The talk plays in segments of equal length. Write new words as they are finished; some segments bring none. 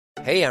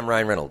Hey, I'm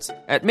Ryan Reynolds.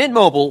 At Mint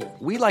Mobile,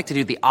 we like to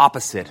do the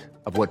opposite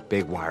of what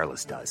Big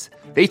Wireless does.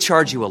 They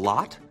charge you a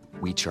lot,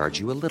 we charge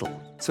you a little.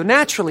 So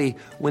naturally,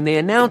 when they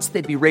announced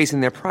they'd be raising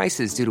their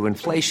prices due to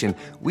inflation,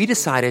 we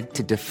decided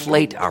to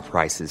deflate our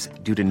prices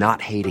due to not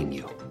hating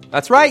you.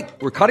 That's right.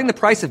 We're cutting the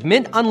price of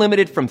Mint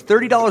Unlimited from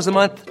 $30 a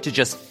month to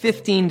just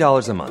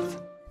 $15 a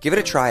month. Give it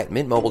a try at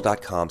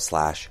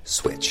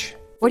mintmobile.com/switch.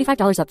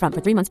 $45 up front for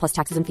 3 months plus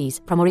taxes and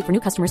fees. Promo rate for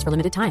new customers for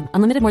limited time.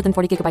 Unlimited more than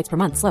 40 gigabytes per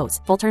month. Slows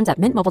full terms at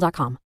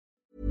mintmobile.com.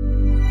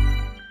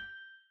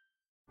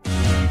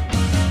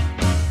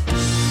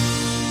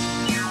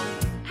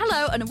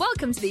 Hello and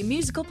welcome to the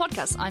musical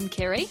podcast. I'm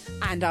Kiri.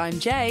 And I'm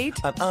Jade.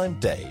 And I'm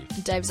Dave.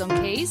 Dave's on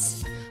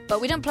keys. But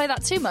we don't play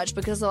that too much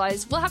because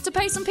otherwise we'll have to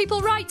pay some people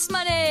rights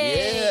money.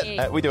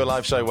 Yeah. We do a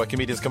live show where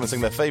comedians come and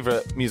sing their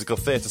favourite musical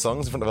theatre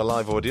songs in front of a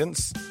live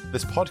audience.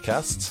 This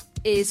podcast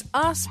is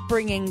us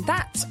bringing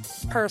that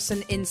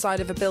person inside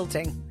of a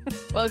building.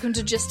 Welcome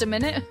to Just a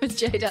Minute with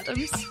Jade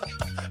Adams.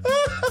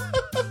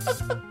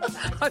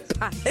 I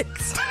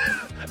panicked.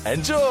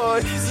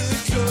 Enjoy!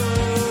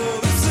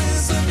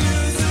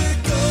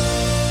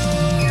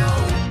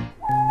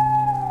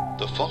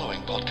 The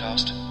following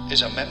podcast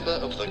is a member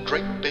of the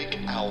Great Big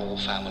Owl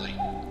family.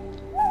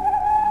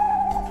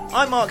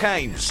 I'm Mark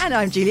Haynes. And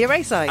I'm Julia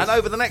Rayside. And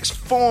over the next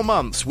 4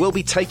 months, we'll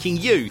be taking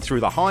you through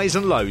the highs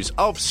and lows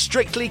of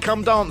Strictly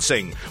Come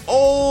Dancing.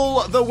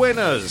 All the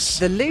winners.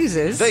 The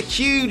losers. The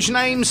huge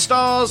name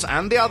stars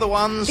and the other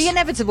ones. The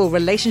inevitable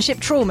relationship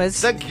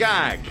traumas. The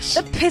gags.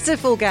 The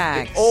pitiful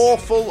gags. The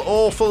awful,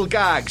 awful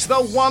gags. The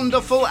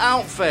wonderful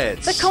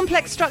outfits. The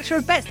complex structure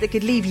of bets that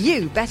could leave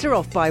you better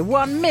off by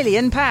 £1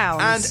 million.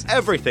 And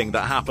everything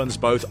that happens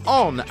both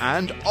on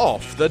and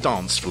off the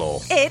dance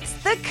floor. It's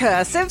the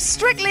curse of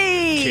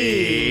Strictly.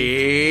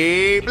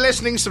 Keep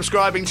listening,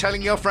 subscribing,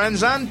 telling your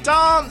friends, and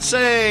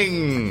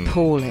dancing.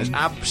 Appalling. It's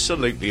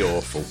absolutely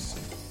awful.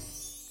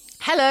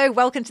 Hello,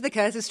 welcome to the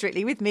Curse of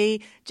Strictly with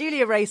me,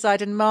 Julia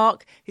Rayside, and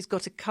Mark, who's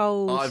got a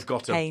cold. I've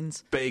got a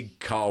Haynes. big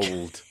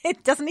cold.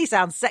 Doesn't he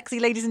sound sexy,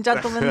 ladies and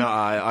gentlemen?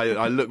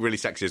 I look really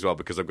sexy as well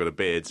because I've got a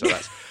beard, so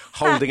that's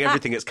holding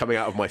everything that's coming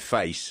out of my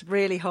face.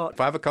 Really hot.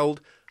 If I have a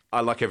cold, I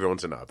like everyone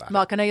to know about it.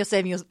 Mark, I know you're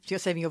saving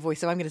your voice,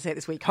 so I'm going to say it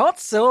this week. Hot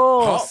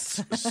sauce.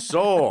 Hot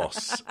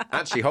sauce.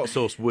 Actually, hot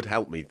sauce would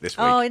help me this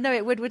week. Oh, no,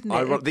 it would, wouldn't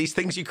it? These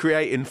things you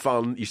create in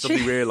fun, you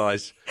suddenly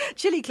realise.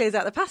 Chili clears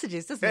out the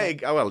passages, doesn't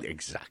it? Oh, well,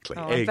 exactly.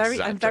 Oh,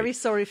 exactly. I'm very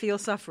sorry for your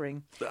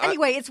suffering.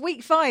 Anyway, it's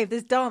week 5.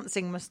 There's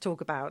dancing we must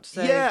talk about.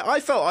 So. Yeah, I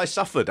felt I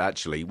suffered,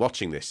 actually,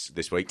 watching this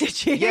week.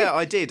 Did you? Yeah,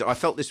 I did. I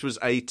felt this was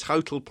a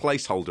total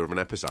placeholder of an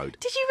episode.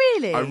 Did you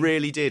really? I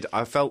really did.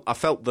 I felt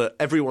that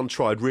everyone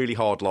tried really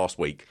hard last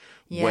week.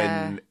 Yeah.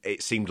 When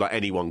it seemed like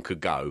anyone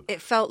could go.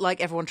 It felt like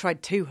everyone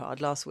tried too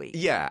hard last week.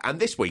 Yeah, and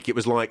this week it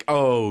was like,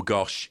 oh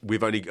gosh,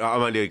 I'm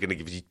only going to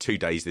give you 2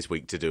 days this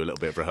week to do a little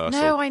bit of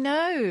rehearsal. No, I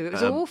know. It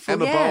was awful,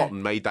 Emma yeah.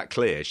 Barton made that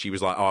clear. She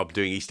was like, I'm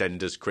doing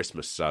EastEnders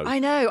Christmas, so... I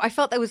know. I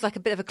felt there was like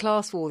a bit of a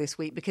class war this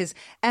week because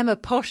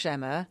posh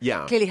Emma,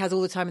 clearly has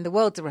all the time in the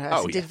world to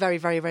rehearse and did very,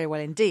 very, very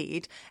well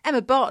indeed.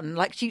 Emma Barton,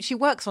 like she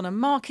works on a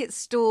market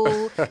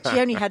stall. She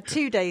only had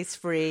 2 days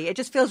free. It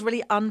just feels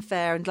really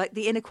unfair and like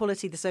the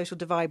inequality, the social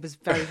divide was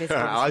very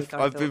visible.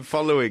 I've been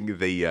following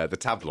the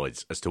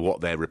tabloids as to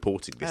what they're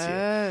reporting this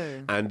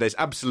year, and there's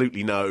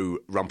absolutely no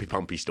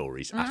rumpy-pumpy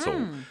stories at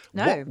all.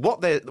 No.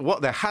 What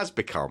there has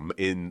become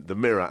in the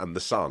Mirror and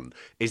the Sun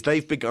is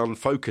they've begun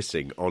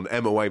focusing on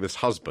Emma Weymouth's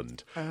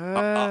husband.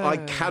 I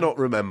cannot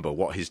remember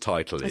what his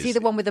title is. Is he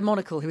the one with the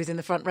monocle who was in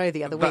the front row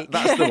the other week?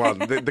 That's the one,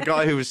 the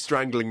guy who was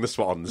strangling the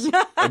swans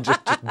and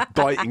just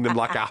biting them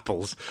like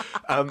apples.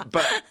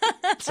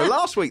 So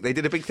last week they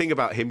did a big thing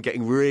about him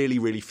getting really,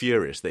 really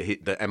furious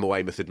that Emma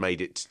Weymouth had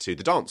made it to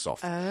the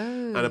dance-off.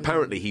 And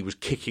apparently he was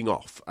kicking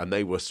off, and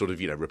they were sort of,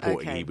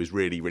 reporting he was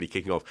really, really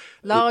kicking off.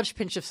 Large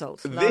pinch of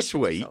salt. This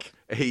week,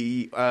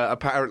 he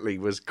apparently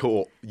was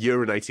caught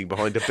urinating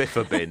behind a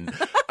biffa bin.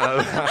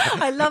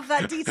 I love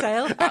that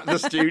detail. At the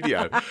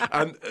studio.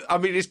 And, I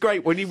mean, it's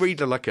great when you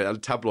read a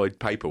tabloid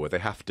paper where they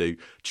have to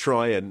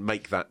try and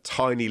make that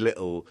tiny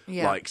little,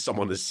 like,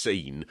 someone has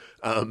seen.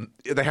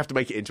 They have to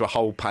make it into a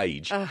whole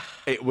page.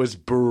 It was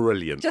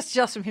brilliant. Just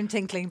from him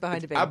tinkling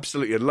behind a bin.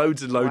 Absolutely. And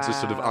loads of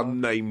sort of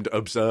unnamed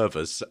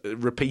observers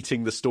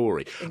repeating the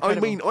story. Incredible.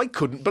 I mean, I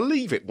couldn't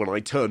believe it when I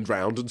turned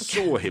round and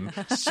saw him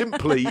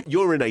simply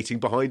urinating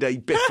behind a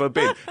biffa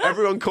bin.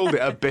 Everyone called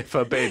it a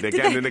biffa bin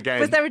again and again.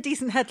 Was there a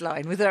decent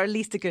headline? Was there at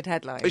least a good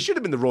headline? It should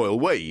have been the Royal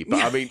We,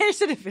 but I mean... It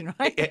should have been,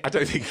 right? I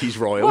don't think he's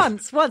royal.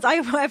 Once.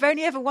 I've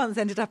only ever once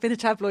ended up in a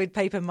tabloid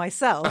paper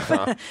myself.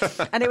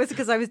 And it was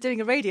because I was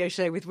doing a radio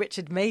show with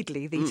Richard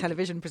Madeley, the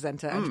television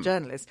presenter and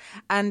journalist.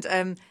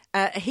 And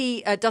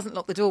he doesn't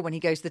lock the door when he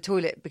goes to the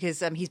toilet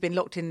because he's been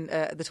locked in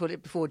the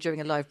toilet before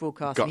during a live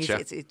broadcast. Gotcha.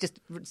 And it's just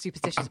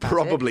superstitious about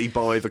Probably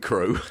by the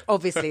crew.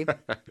 Obviously.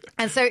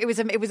 And so it was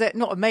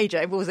not a major,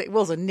 it was it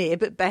was a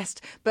nib at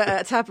best, but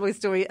a tabloid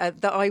story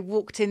that I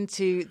walked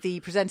into the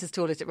presenter's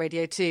toilet at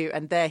Radio 2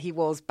 and there he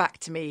was back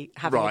to me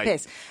having a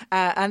piss.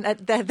 And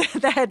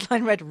the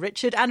headline read,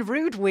 Richard and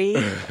Rude Wee,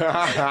 which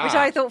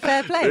I thought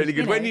fair play. Really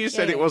good. When you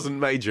said it wasn't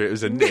major, it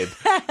was a nib.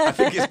 I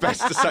think it's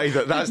best to say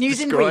that's news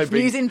describing...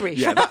 News in brief.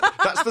 Yeah,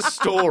 that's the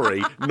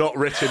story, not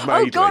Richard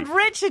Madeley. Oh, God,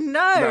 Richard, no.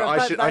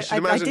 I should imagine...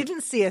 I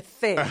didn't see a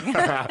thing.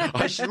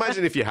 I should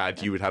imagine if you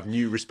had, you would have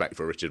new respect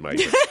for Richard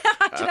Madeley. Do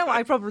you know what?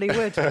 I probably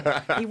would.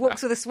 He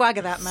walks with a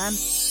swagger, that man.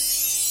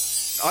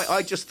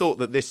 I just thought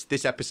that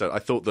this episode, I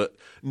thought that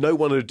no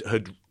one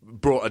had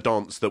brought a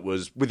dance that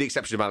was, with the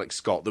exception of Alex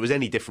Scott, that was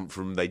any different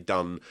from they'd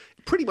done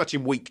pretty much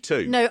in week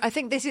 2. No, I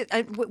think this is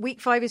week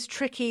 5 is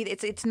tricky.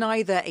 It's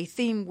neither a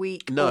theme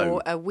week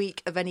or a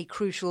week of any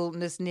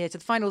crucialness near to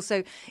the final.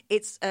 So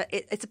it's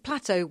a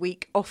plateau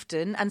week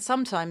often, and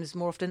sometimes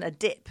more often a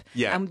dip.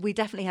 Yeah, and we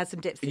definitely had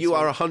some dips. This you week.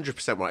 are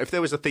 100% right. If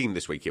there was a theme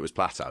this week, it was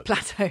plateau.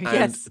 Plateau, and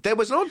yes. There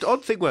was an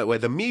odd thing where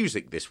the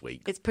music this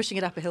week, it's pushing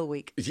it up a hill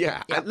week.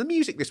 Yeah, and the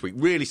music this week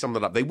really summed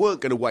it up. They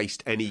weren't going to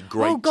waste any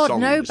great songs. Oh God,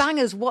 no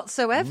bangers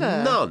whatsoever.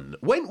 None.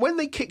 When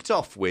they kicked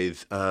off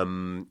with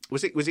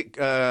was it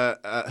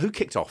who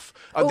kicked off?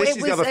 This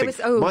is the other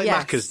thing. My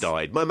Mac has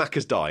died. My Mac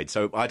has died,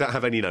 so I don't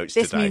have any notes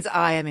this today. This means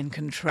I am in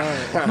control.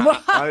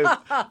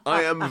 I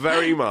am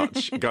very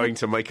much going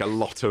to make a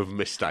lot of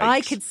mistakes.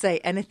 I could say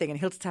anything, and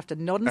he'll just have to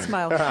nod and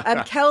smile.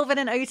 Kelvin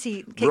and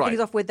Oti kick things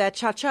off with their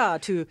cha-cha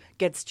to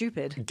Get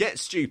Stupid. Get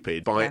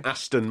Stupid by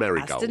Aston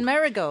Marigold. Aston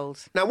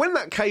Marigold. Now, when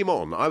that came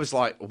on, I was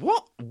like,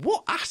 what?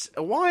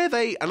 Why are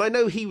they... And I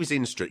know he was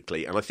in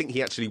Strictly, and I think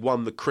he actually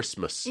won the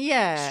Christmas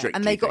Strictly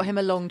and they got thing. him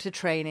along to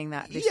training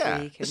that this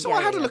week. And so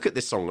I had a look at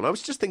this song, and I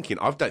was just thinking,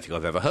 I don't think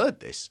I've ever heard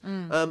this.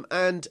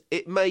 And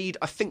it made,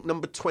 I think,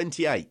 number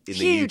 28 in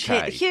the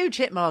UK. Huge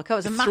hit, Mark. It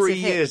was a massive 3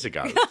 hit. years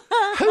ago.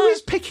 Who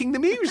is picking the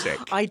music?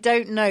 I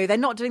don't know. They're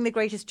not doing the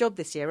greatest job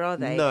this year, are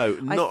they? No,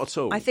 not at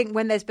all. I think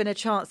when there's been a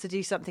chance to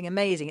do something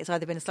amazing, it's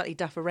either been a slightly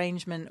duff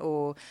arrangement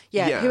or,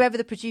 whoever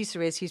the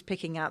producer is who's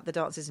picking out the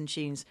dances and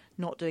tunes,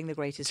 not doing the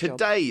greatest job.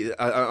 Today,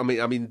 I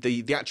mean,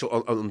 the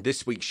actual, on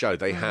this week's show,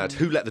 they had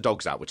Who Let the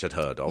Dogs Out, which I'd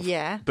heard of,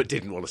 but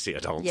didn't want to see a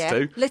dance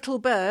to. Little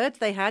Bird,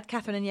 they had.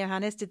 Catherine and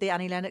Johannes did the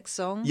Annie Lennox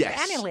song. Yes.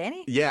 Annie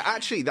Lennox. Yeah,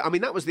 actually, I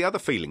mean, that was the other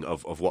feeling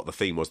of what the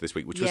theme was this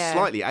week, which was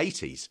slightly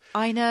 80s.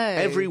 I know.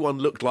 Everyone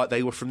looked like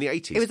they were from the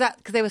 80s. It was that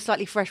because they were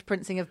slightly Fresh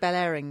Princing of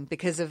Bel-Airing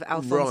because of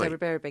Alfonso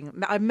Ribeiro being...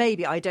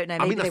 Maybe, I don't know.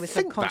 Maybe they were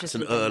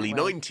subconsciously... I think that's an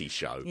early 90s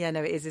show. Yeah,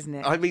 no, it is, isn't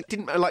it? I mean,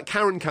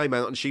 Karen came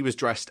out and she was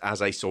dressed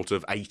as a sort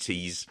of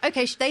 80s...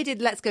 Okay, they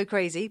did Let's Go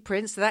Crazy,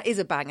 Prince, so that is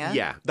a banger.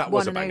 Yeah, that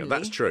was a banger.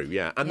 That's true,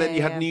 yeah. And then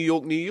you had New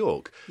York, New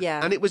York.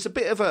 Yeah. And it was a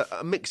bit of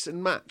a mix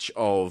and match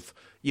of...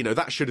 You know,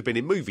 that should have been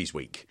in Movies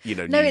Week, New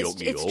York, New York.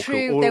 It's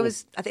true.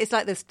 It's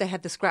like this, they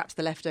had the scraps,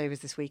 the leftovers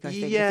this week, I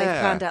think. Yeah. If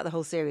they planned out the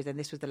whole series, then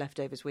this was the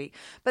leftovers week.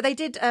 But they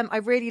did, I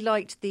really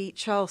liked the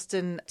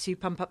Charleston to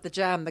Pump Up the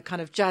Jam, the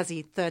kind of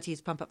jazzy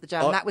 30s Pump Up the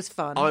Jam. That was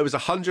fun. I was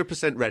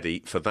 100%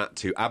 ready for that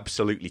to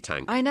absolutely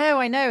tank. I know,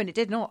 and it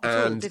did not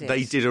at all, did it?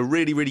 They did a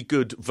really, really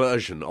good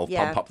version of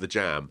Pump Up the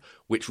Jam,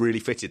 which really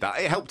fitted that.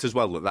 It helped as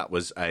well that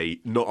was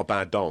not a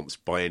bad dance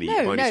by any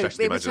stretch of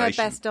the imagination. No, it was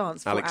her best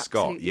dance. Alex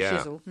Scott,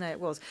 shizzle. No, it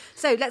was.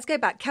 So let's go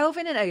back.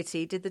 Kelvin and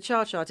Oti did the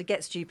cha-cha to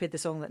Get Stupid, the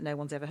song that no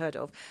one's ever heard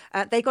of.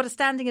 They got a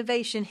standing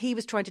ovation. He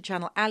was trying to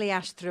channel Ali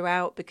Ash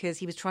throughout because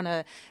he was trying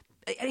to...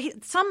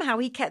 Somehow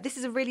he kept... This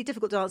is a really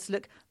difficult dance to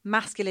look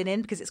masculine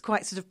in because it's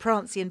quite sort of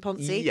prancy and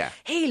poncy. Yeah.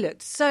 He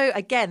looked so...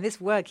 Again, this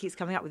word keeps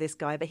coming up with this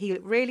guy, but he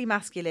looked really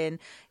masculine.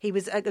 He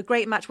was a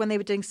great match when they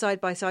were doing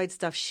side-by-side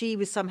stuff. She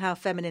was somehow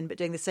feminine but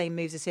doing the same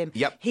moves as him.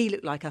 Yep. He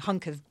looked like a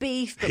hunk of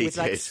beef but with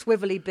like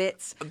swivelly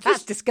bits.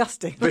 That's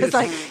disgusting.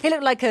 He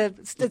looked like a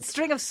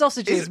string of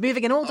sausages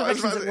moving in all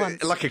directions at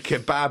once. Like a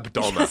kebab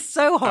doner.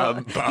 So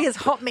hot. He is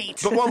hot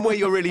meat. But one where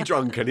you're really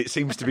drunk and it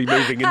seems to be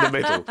moving in the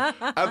middle.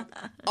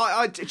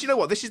 Do you know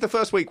what? This is the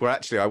first week where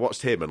actually I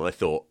watched him and I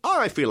thought,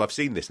 I feel I've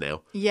seen this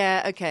now.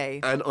 Yeah, okay.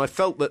 And I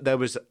felt that there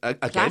was,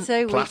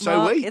 Plateau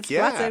week. It's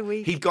Plateau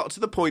week. He'd got to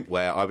the point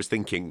where I was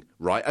thinking,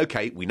 right,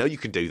 okay, we know you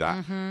can do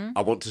that.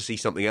 I want to see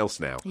something else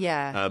now.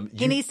 Yeah.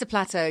 He needs to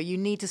plateau. You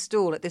need to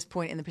stall at this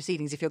point in the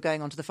proceedings if you're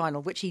going on to the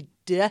final, which he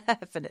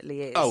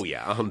definitely is. Oh,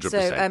 yeah, 100%.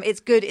 So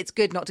it's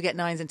good not to get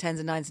 9s and 10s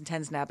and 9s and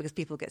 10s now because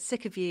people get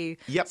sick of you.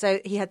 Yep. So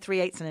he had 3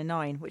 8s and a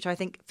 9, which I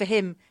think for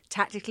him,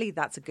 tactically,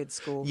 that's a good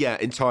score. Yeah,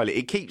 entirely.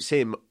 It keeps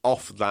him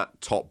off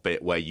that top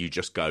bit where you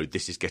just go,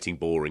 this is getting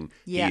boring.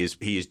 Yeah.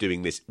 He is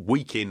doing this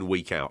week in,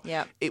 week out.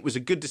 Yeah. It was a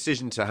good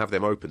decision to have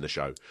them open the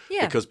show.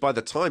 Yeah. Because by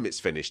the time it's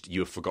finished,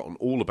 you have forgotten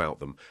all about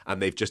them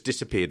and they've just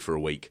disappeared for a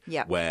week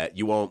where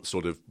you aren't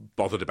sort of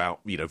bothered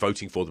about,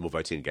 voting for them or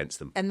voting against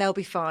them. And they'll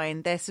be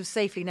fine. They're sort of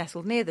safely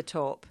nestled near the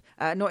top,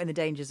 not in the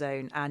danger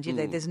zone. And,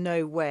 there's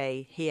no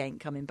way he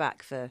ain't coming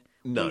back for...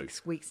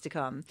 weeks to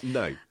come.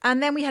 No.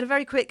 And then we had a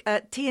very quick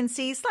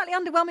TNC, slightly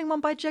underwhelming one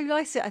by Joe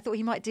Lycett. I thought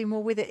he might do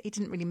more with it. He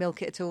didn't really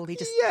milk it at all. He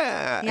just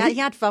he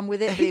had fun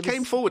with it. He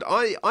came forward.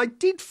 I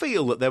did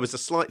feel that there was a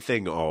slight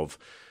thing of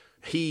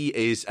he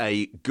is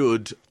a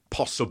good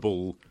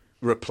possible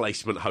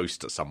replacement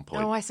host at some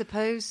point. Oh, I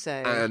suppose so.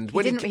 And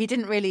he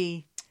didn't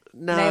really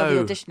nail the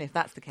audition if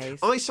that's the case.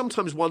 I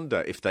sometimes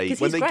wonder if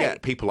when they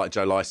get people like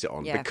Joe Lycett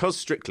on, because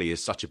Strictly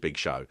is such a big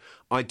show,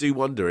 I do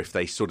wonder if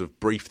they sort of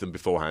brief them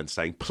beforehand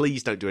saying,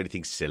 please don't do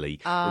anything silly.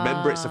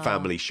 Remember, it's a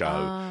family show.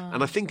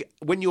 And I think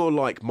when you're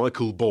like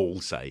Michael Ball,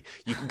 say,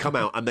 you can come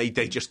out and they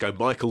just go,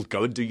 Michael,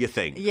 go and do your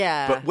thing.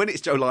 Yeah. But when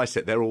it's Joe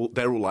Lycett, they're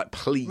all like,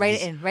 please.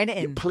 Rein it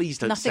in. Please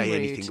don't Nothing say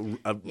rude. anything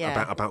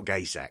about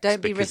gay sex.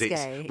 Don't be because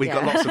risque. We've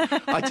got lots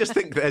of... I just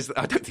think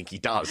I don't think he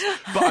does.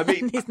 But I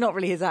mean... It's not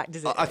really his act,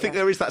 is it? I think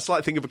there is that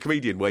slight thing of a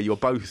comedian where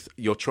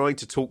you're trying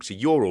to talk to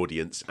your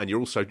audience and you're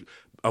also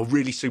are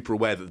really super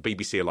aware that the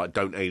BBC are like,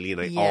 don't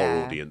alienate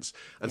our audience.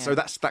 And so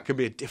that can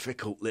be a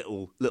difficult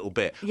little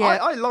bit. Yeah.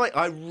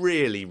 I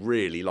really,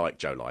 really like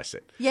Joe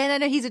Lycett. Yeah,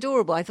 no, he's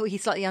adorable. I thought he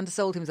slightly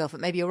undersold himself, but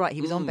maybe you're right.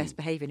 He was on Best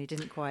Behaviour and he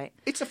didn't quite.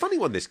 It's a funny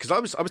one, this, because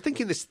I was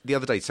thinking this the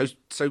other day. So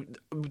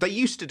they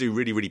used to do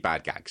really, really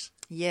bad gags.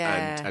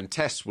 Yeah. And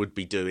Tess would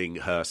be doing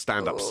her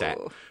stand-up set.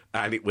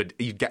 And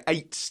you'd get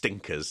 8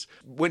 stinkers.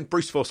 When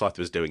Bruce Forsyth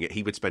was doing it,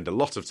 he would spend a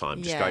lot of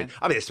time just going,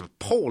 I mean, it's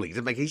appalling, it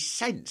doesn't make any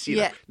sense. You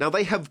know? Now,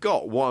 they have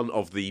got one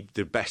of the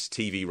best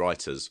TV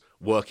writers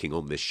working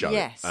on this show.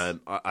 Yes.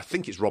 I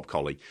think it's Rob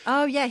Colley.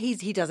 Oh, yeah,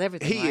 he does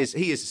everything.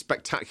 He is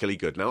spectacularly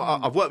good. Now,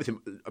 I've worked with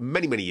him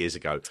many, many years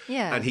ago.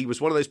 Yeah. And he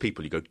was one of those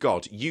people, you go,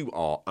 God, you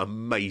are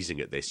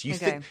amazing at this. You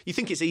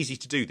think it's easy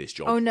to do this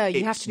job. Oh, no,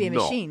 you have to be a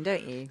machine,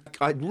 don't you?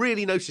 I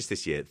really noticed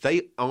this year,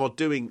 they are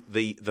doing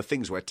the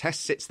things where Tess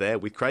sits there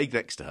with Craig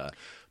next to her,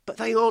 but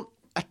they aren't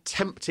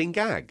attempting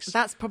gags.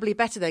 That's probably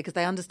better, though, because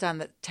they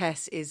understand that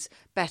Tess is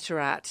better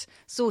at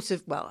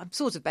I'm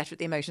sort of better at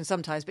the emotion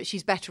sometimes, but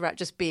she's better at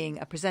just being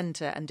a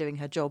presenter and doing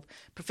her job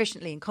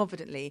proficiently and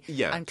confidently.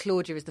 Yeah. And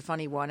Claudia is the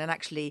funny one. And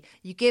actually,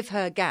 you give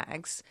her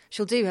gags,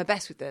 she'll do her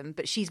best with them,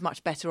 but she's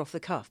much better off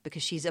the cuff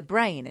because she's a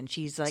brain and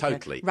she's like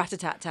a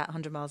rat-a-tat-tat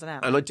 100 miles an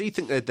hour. And I do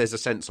think that there's a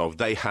sense of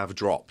they have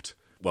dropped.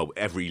 Well,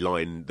 every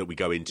line that we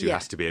go into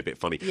has to be a bit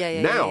funny.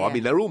 Now, I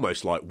mean, they're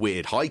almost like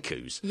weird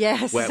haikus.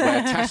 Yes. Where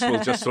Tess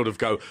will just sort of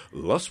go,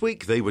 last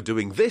week they were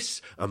doing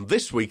this, and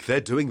this week they're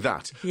doing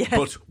that. Yes.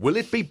 But will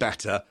it be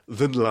better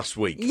than last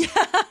week?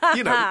 Yeah.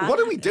 You know, what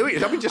are we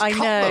doing? I mean, just cut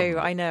them.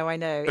 I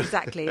know.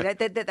 Exactly.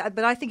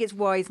 But I think it's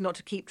wise not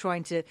to keep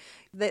trying to...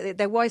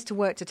 They're wise to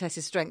work to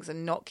Tess's strengths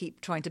and not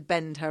keep trying to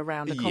bend her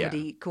around the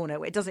comedy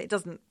corner. It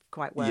doesn't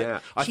quite work.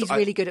 Yeah. She's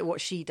really good at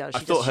what she does. I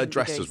thought her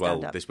dress as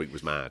well this week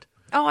was mad.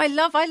 Oh, I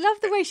love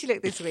the way she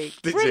looked this week.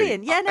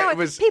 Brilliant. Yeah, no,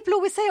 people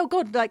always say, oh,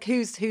 God, like,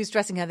 who's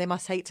dressing her? They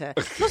must hate her.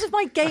 A lot of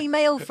my gay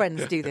male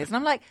friends do this. And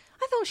I'm like,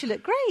 I thought she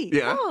looked great.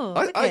 Yeah.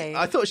 Oh, okay.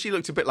 I thought she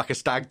looked a bit like a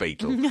stag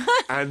beetle.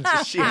 And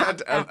she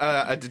had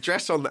a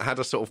dress on that had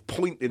a sort of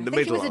point in the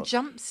middle. It was a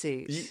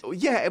jumpsuit.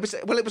 Yeah, it was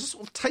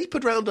sort of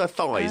tapered around her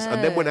thighs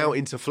and then went out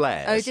into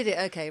flares. Oh, did it?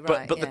 Okay,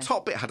 right. But the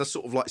top bit had a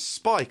sort of like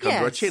spike under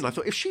her chin. I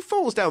thought, if she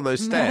falls down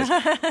those stairs,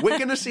 we're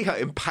going to see her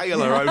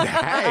impale her own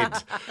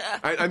head.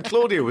 And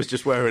Claudia was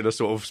just wearing a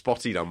sort of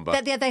spotty number.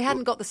 They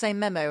hadn't got the same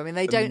memo. I mean,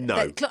 they don't...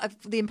 No.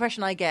 The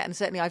impression I get, and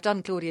certainly I've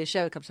done Claudia's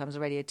show a couple of times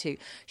on radio too,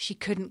 she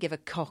couldn't give a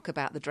cock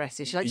about the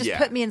dresses. She's like, just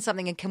put me in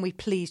something and can we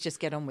please just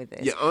get on with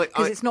this? Yeah,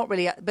 because it's not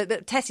really...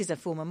 But Tess is a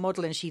former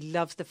model and she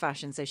loves the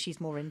fashion, so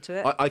she's more into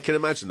it. I can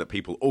imagine that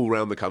people all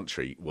around the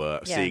country were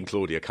seeing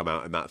Claudia come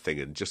out in that thing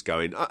and just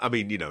going, I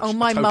mean, you know... Oh,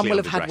 my mum will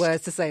have had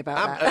words to say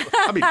about that.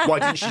 I mean, why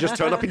didn't she just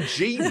turn up in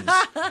jeans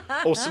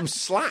or some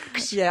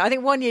slacks? Yeah, I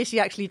think one year she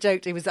actually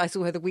joked, I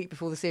saw her the week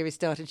before the series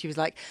started, and she was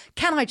like,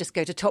 can I just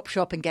go to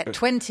Topshop and get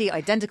 20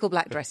 identical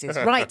black dresses?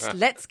 Right,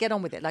 let's get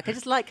on with it. Like, I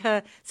just like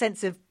her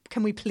sense of,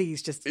 can we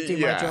please just do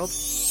my job?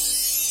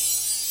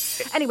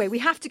 Anyway, we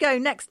have to go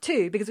next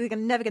to, because we're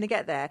never going to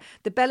get there,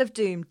 the Bell of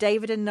Doom,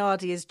 David and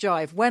Nadia's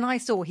jive. When I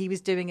saw he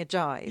was doing a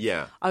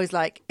jive, I was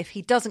like, if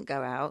he doesn't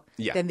go out,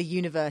 then the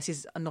universe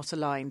is not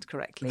aligned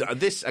correctly.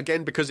 This,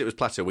 again, because it was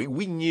Plateau Week,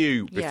 we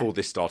knew before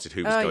this started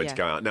who was going to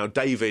go out. Now,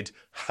 David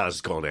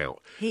has gone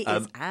out. He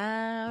is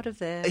out of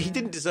there. He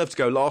didn't deserve to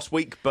go last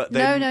week, but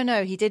then...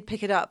 No, he did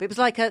pick it up. It was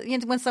like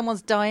when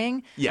someone's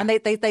dying and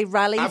they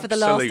rally for the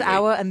last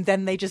hour and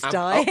then they just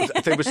die.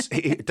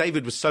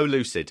 David was so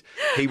lucid.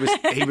 He was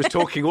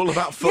talking all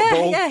about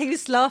football. Yeah, he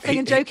was laughing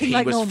and joking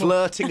like normal. He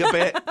was flirting a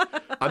bit.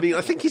 I mean,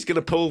 I think he's going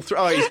to pull through.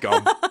 Oh, he's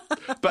gone.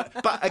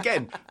 But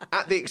again,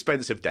 at the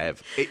expense of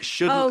Dev, it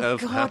shouldn't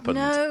have happened.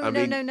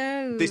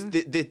 No.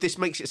 This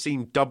makes it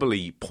seem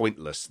doubly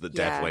pointless that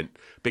Dev went,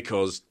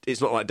 because it's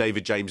not like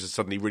David James has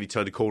suddenly really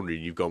turned a corner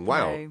and you've gone,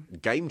 wow,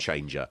 game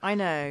changer. I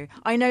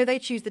know they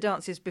choose the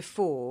dances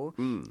before.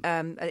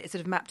 It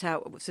sort of mapped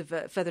out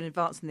further in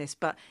advance than this,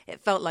 but it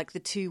felt like the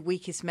 2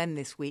 weakest men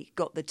this week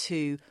got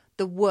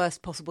the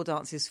worst possible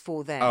dances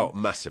for them. Oh,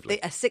 massively.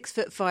 A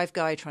 6'5"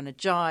 guy trying to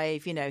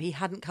jive, he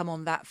hadn't come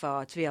on that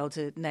far to be able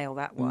to nail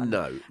that one.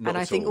 No, not and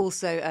I think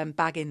also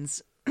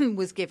Baggins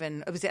was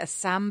given, was it a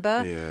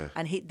samba? Yeah.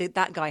 And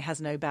that guy has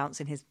no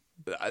bounce in his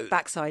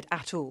backside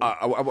at all.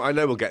 I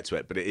know we'll get to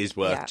it, but it is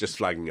worth just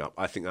flagging up.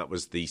 I think that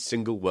was the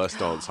single worst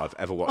dance I've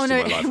ever watched in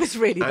my life. It was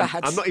really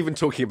bad. I'm not even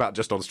talking about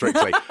just on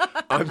Strictly.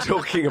 I'm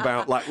talking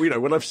about, like, you know,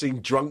 when I've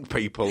seen drunk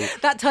people.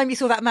 That time you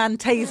saw that man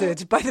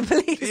tasered by the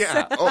police.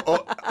 Yeah.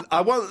 Or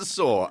I once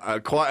saw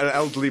quite an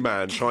elderly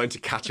man trying to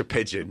catch a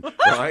pigeon,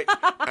 right?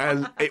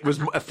 And it was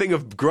a thing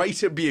of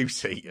greater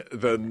beauty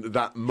than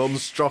that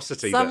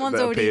monstrosity that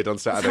appeared on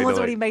Saturday night. Someone's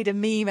already made a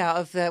meme out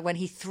of when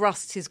he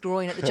thrusts his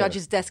groin at the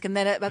judge's desk and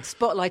then a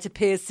spotlight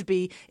appears to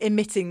be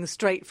emitting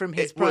straight from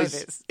his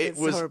privates. It's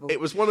horrible. It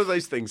was one of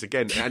those things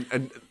again,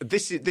 and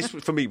this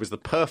for me was the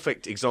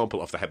perfect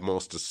example of the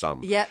headmaster's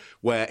son. Yep.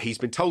 Where he's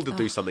been told to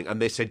do something,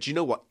 and they said, "Do you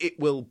know what? It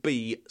will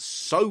be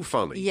so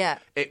funny. Yeah.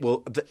 It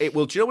will. Do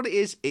you know what it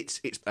is? It's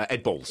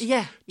Ed Balls.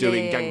 Yeah.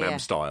 Doing Gangnam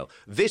Style.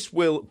 This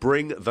will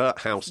bring the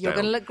house down. You're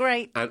going to look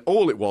great. And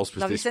all it was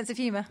Lovely this sense of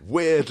humour.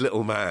 weird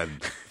little man."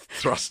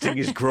 Thrusting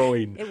his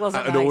groin It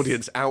wasn't at an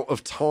audience out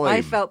of time.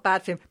 I felt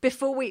bad for him.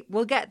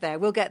 We'll get there,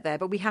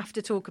 but we have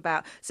to talk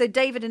about. So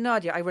David and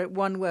Nadia, I wrote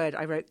one word,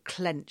 I wrote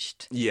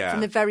clenched. Yeah. From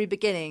the very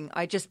beginning,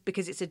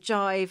 because it's a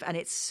jive and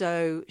it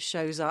so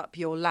shows up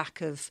your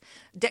lack of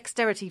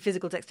dexterity,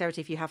 physical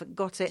dexterity if you haven't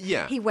got it.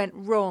 Yeah. He went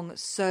wrong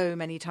so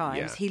many times.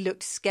 Yeah. He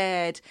looked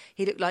scared.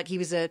 He looked like he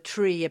was a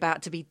tree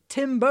about to be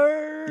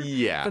timbered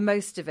for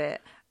most of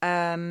it.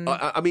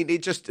 I mean,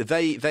 it just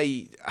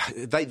they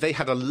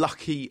had a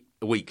lucky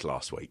week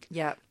last week.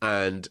 Yeah.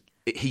 And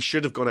he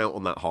should have gone out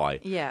on that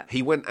high. Yeah.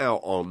 He went out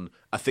on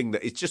a thing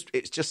that it's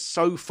just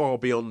so far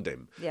beyond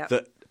him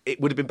that it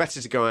would have been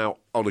better to go out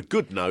on a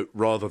good note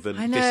rather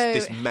than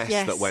this mess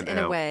that went out.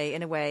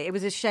 In a way. It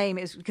was a shame.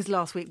 It was because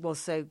last week was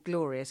so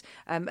glorious.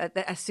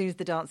 As soon as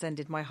the dance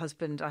ended, my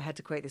husband, I had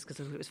to quote this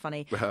because it was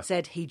funny,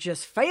 said he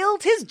just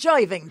failed his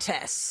jiving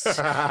test.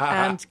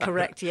 And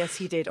correct, yes,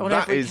 he did, on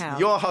every count.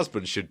 Your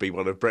husband should be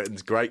one of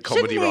Britain's great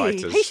comedy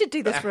writers. He should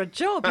do this for a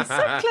job. He's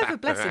so clever,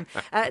 bless him.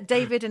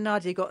 David and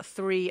Nadia got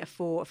 3, a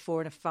 4, a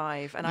 4 and a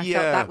 5. And I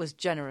felt that was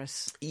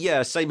generous.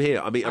 Yeah, same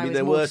here. I mean,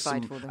 there were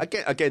some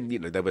again, you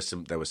know, there were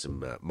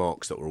some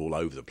marks that were all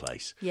over the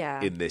place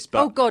in this.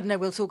 But, oh God, no,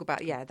 we'll talk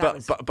about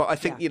but I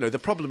think you know the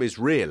problem is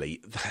really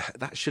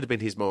that should have been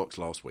his marks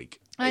last week.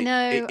 I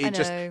know.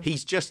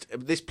 He's just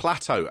this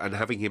plateau and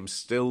having him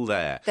still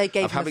there. They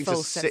gave of him having a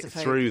false to sit sense of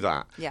hope. through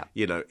that. Yeah,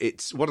 you know,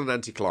 it's what an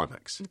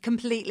anticlimax.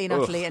 Completely and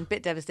utterly, and a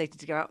bit devastated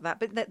to go out with that.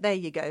 But there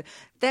you go.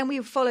 Then we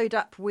followed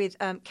up with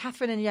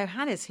Catherine and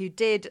Johannes, who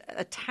did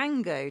a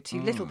tango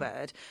to Little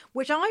Bird,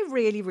 which I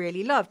really,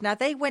 really loved. Now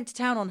they went to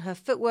town on her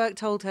footwork,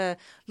 told her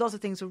lots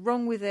of things were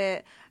wrong with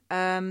it.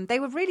 They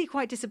were really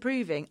quite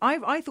disapproving.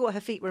 I thought her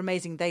feet were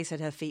amazing. They said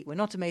her feet were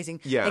not amazing.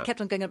 Yeah. They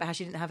kept on going on about how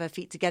she didn't have her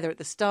feet together at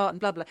the start and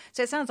blah, blah.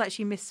 So it sounds like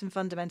she missed some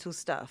fundamental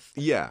stuff.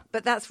 Yeah.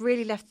 But that's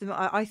really left them...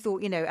 I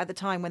thought, you know, at the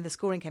time when the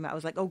scoring came out, I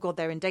was like, oh, God,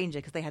 they're in danger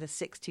because they had a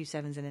 6, 2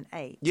 7s and an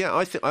 8. Yeah,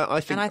 I think...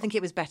 And I think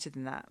it was better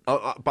than that.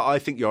 But I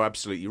think you're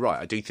absolutely right.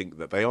 I do think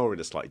that they are in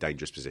a slightly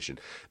dangerous position.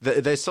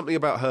 There's something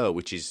about her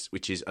which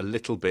is a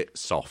little bit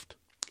soft.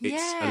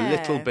 It's a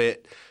little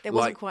bit... There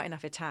wasn't quite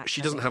enough attack.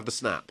 She doesn't have the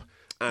snap.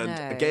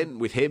 And again,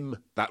 with him,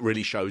 that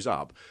really shows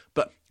up.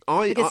 But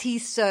because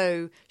he's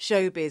so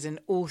showbiz and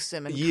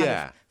awesome and kind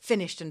of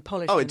finished and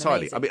polished. Oh,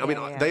 entirely. And I mean,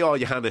 they are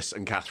Johannes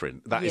and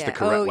Catherine. That is the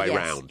correct way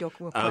round. You're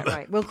quite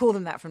right. We'll call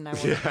them that from now on.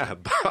 Yeah,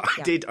 but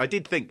I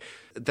did think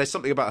there's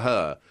something about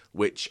her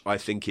which I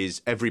think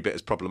is every bit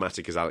as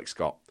problematic as Alex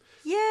Scott.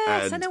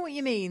 Yes, and I know what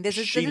you mean. There's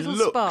a little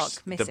looks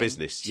spark missing. The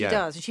business, She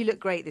does, and she looked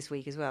great this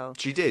week as well.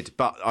 She did,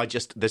 but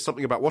there's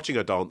something about watching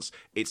her dance.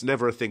 It's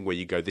never a thing where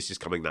you go, this is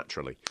coming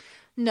naturally.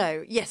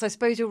 No, yes, I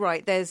suppose you're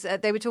right. There's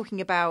they were talking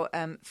about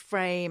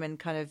frame and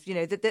kind of, you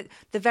know, the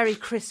very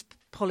crisp,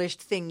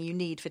 polished thing you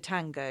need for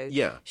tango.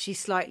 Yeah. She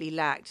slightly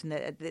lacked, and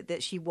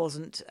that she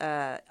wasn't...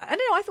 I don't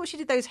know, I thought she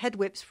did those head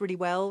whips really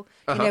well,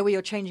 you know, where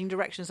you're changing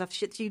direction and stuff.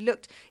 She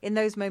looked, in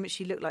those moments,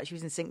 she looked like she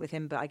was in sync with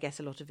him, but I guess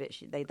a lot of it,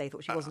 they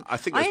thought she wasn't.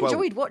 I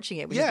enjoyed watching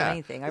it, which is the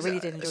main thing. I really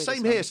did enjoy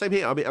it. Same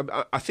here. I mean,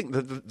 I think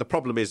the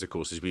problem is, of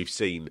course, as we've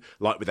seen,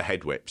 like with the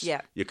head whips,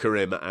 your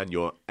Karim and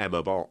your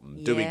Emma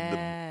Barton doing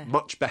them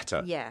much better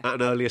at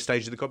an earlier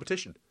stage of the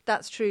competition.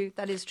 That's true.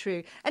 That is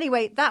true.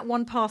 Anyway, that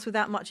one passed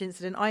without much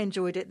incident. I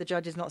enjoyed it. The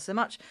judges not so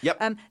much.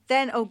 Yep.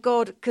 Then, oh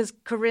God, because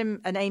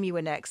Karim and Amy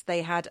were next,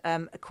 they had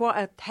quite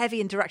a heavy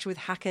interaction with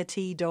Hacker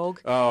T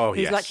Dog. Oh,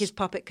 who's like his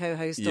puppet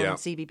co-host on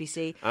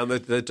CBBC. And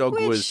the dog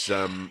was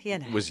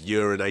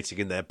urinating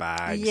in their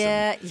bags.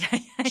 Yeah.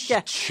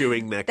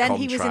 Chewing their then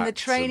contracts. Then he was in the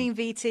training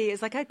VT.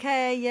 It's like,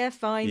 okay, yeah,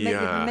 fine.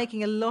 You're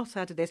making a lot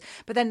out of this.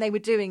 But then they were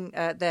doing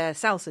their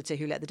salsa to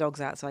Who Let the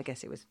Dogs Out, so I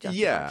guess it was was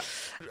justified.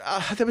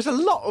 Yeah. There was a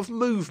lot of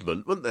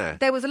movement, wasn't there?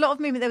 There was a lot of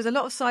movement. There was a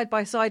lot of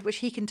side-by-side, which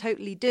he can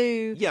totally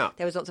do. Yeah.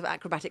 There was lots of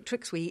acrobatic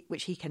tricks,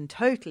 which he can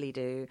totally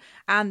do.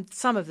 And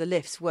some of the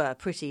lifts were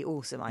pretty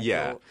awesome, I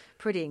thought.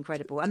 Pretty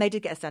incredible. And they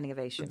did get a standing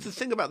ovation. The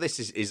thing about this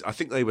is I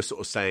think they were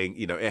sort of saying,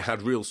 it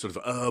had real sort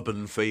of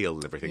urban feel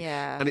and everything.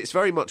 Yeah. And it's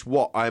very much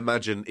what I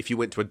imagine if you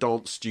went to a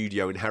dance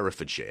studio in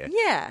Herefordshire,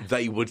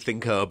 they would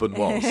think urban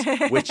was,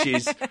 which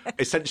is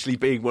essentially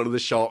being one of the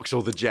Sharks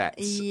or the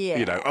Jets. Yeah.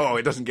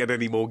 It doesn't get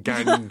any more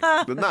gang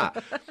than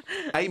that.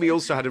 Amy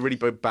also had a really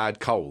bad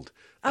cold.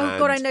 Oh,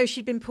 God, I know.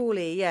 She'd been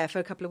poorly, for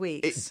a couple of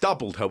weeks. It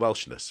doubled her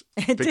Welshness.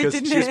 Because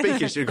she was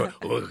speaking, she was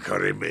going,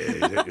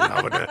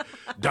 having a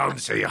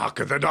dancey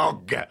huck of the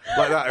dog. Like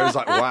that. It was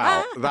like,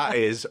 wow, that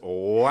is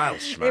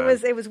Welsh, man.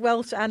 It was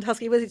Welsh and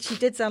husky. She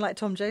did sound like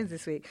Tom Jones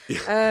this week.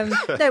 No,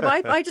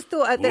 but I just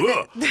thought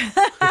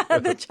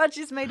the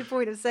judges made a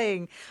point of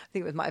saying, I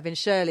think it might have been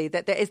Shirley,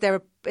 that is there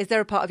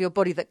a part of your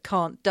body that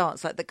can't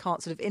dance, like that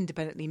can't sort of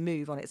independently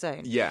move on its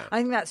own? Yeah. I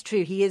think that's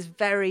true. He is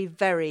very,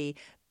 very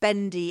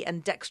bendy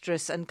and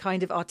dexterous and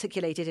kind of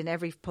articulated in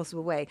every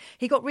possible way.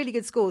 He got really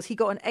good scores. He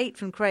got an 8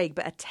 from Craig,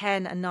 but a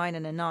 10, a 9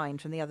 and a 9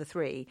 from the other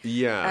 3.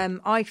 Yeah.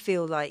 I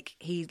feel like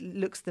he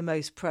looks the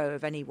most pro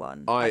of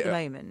anyone at the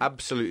moment. I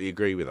absolutely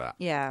agree with that.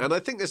 Yeah. And I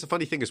think there's a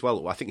funny thing as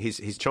well. I think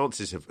his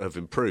chances have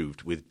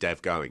improved with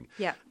Dev going.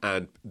 Yeah.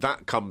 And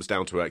that comes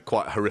down to a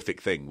quite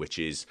horrific thing, which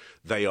is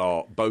they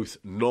are both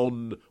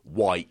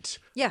non-white.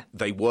 Yeah.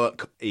 They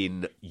work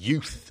in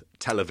youth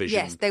television.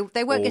 Yes, they weren't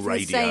getting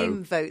radio. the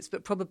same votes,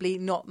 but probably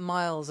not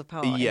miles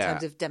apart in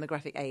terms of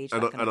demographic age.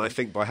 And I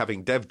think by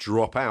having Dev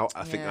drop out,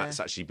 I think that's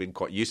actually been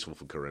quite useful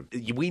for Karim.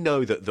 We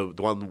know that the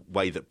one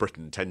way that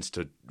Britain tends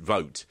to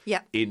vote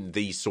in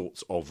these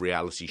sorts of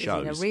reality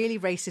shows in a really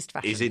racist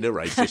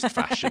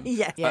fashion.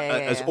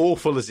 As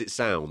awful as it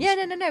sounds. Yeah,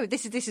 no.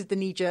 This is the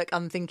knee-jerk,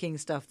 unthinking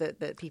stuff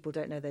that people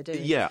don't know they're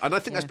doing. Yeah, and I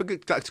think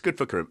that's good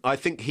for Karim. I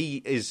think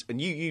he is,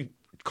 and you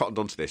cottoned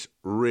onto this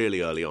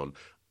really early on.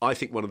 I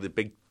think one of the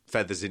big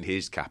feathers in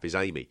his cap is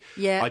Amy.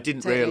 Yeah, I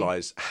didn't totally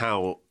realise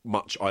how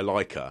much I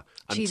like her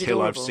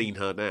until I've seen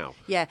her now.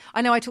 Yeah,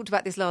 I know I talked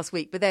about this last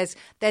week, but there's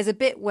a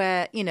bit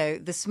where,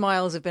 the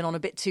smiles have been on a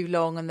bit too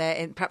long and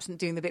they're perhaps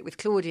doing the bit with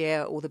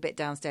Claudia or the bit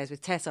downstairs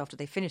with Tess after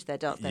they finish their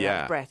dance, they're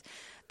out of breath.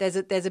 There's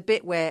a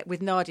bit where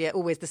with Nadia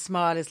always the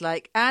smile is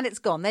like, and it's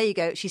gone. There you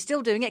go. She's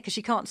still doing it because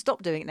she can't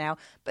stop doing it now.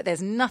 But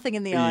there's nothing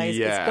in the eyes.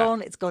 Yeah.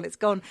 It's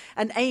gone.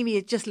 And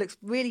Amy just looks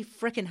really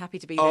frickin' happy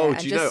to be there and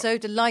just so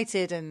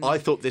delighted. And I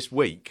thought this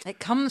week it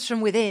comes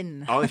from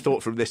within. I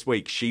thought from this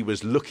week she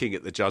was looking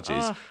at the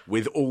judges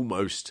with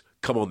almost,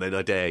 come on then,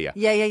 I dare you.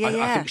 Yeah.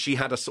 I think she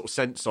had a sort of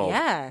sense of,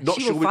 not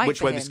sure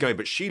which way this is going,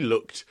 but she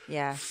looked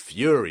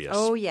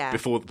furious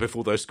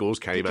before those scores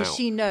came out. Because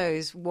she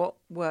knows what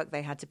work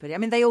they had to put in. I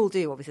mean, they all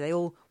do, obviously. They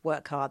all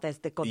work hard.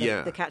 They've got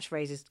the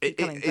catchphrases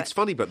coming. It's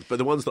funny, but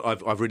the ones that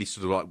I've really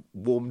sort of like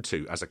warmed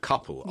to as a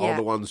couple are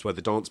the ones where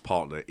the dance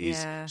partner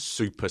is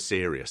super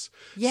serious.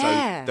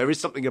 Yeah. So there is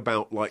something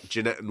about like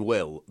Jeanette and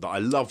Will that I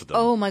love them.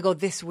 Oh my God,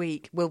 this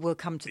week we'll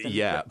come to them.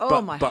 Yeah.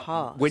 But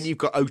heart. When you've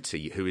got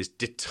Oti, who is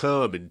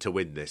determined to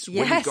win this,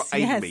 when you've got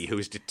Amy, who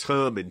is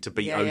determined to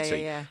beat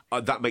Oti,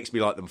 that makes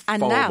me like them far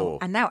more.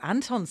 And now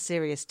Anton's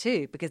serious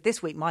too, because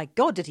this week, my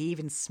God, did he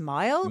even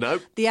smile? No.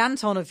 The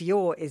Anton of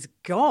yore is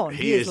gone.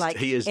 He is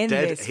in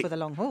dead. This for the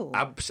long haul.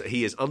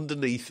 He is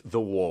underneath the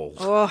wall.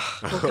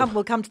 Oh,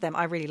 we'll come to them.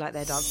 I really like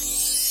their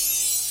dance.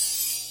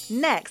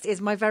 Next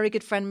is my very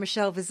good friend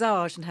Michelle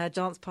Visage and her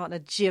dance partner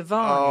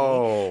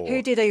Giovanni,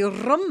 who did a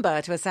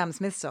rumba to a Sam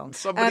Smith song.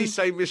 Somebody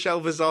say Michelle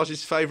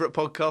Visage's favourite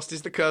podcast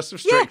is The Curse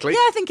of Strictly. Yeah,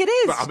 I think it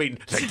is. But I mean,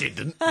 they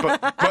didn't.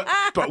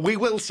 But we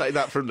will say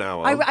that from now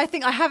on. I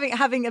think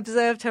having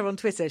observed her on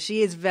Twitter,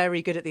 she is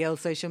very good at the old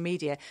social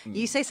media.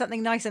 You say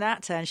something nice and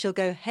at her, and she'll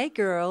go, "Hey,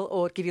 girl,"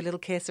 or give you a little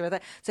kiss or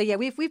that. So yeah,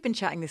 we've been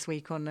chatting this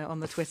week on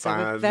the Twitter.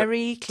 We're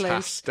very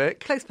close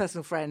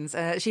personal friends.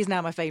 She's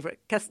now my favourite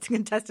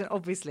contestant,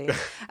 obviously.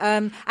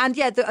 And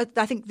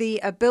I think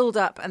the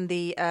build-up and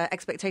the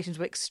expectations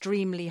were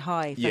extremely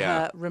high for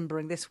her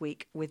rumbaing this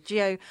week with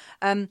Gio.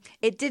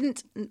 It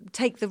didn't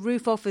take the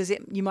roof off as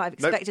you might have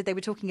expected. Nope. They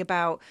were talking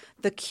about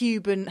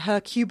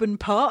her Cuban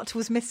part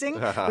was missing,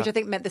 which I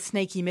think meant the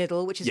snaky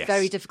middle, which is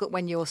very difficult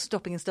when you're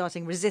stopping and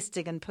starting,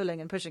 resisting and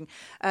pulling and pushing.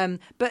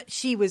 But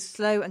she was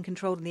slow and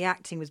controlled, and the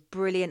acting was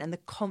brilliant, and the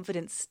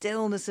confident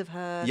stillness of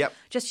her. Yep.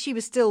 She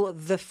was still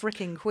the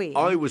freaking queen.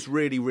 I was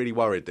really, really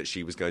worried that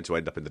she was going to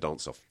end up in the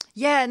dance-off.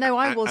 Yeah, no,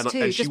 I was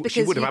too. And just because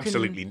she would have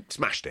absolutely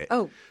smashed it.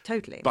 Oh,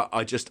 totally. But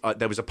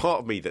there was a part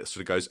of me that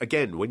sort of goes,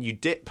 again, when you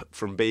dip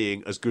from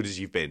being as good as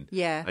you've been,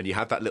 and you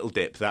have that little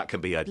dip, that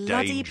can be a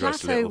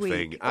dangerous Plateau little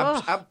thing.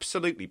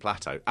 Absolutely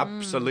Plateau.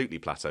 Absolutely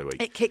Plateau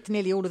week. It kicked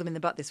nearly all of them in the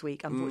butt this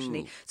week,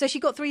 unfortunately. So she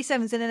got 3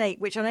 7s and an 8,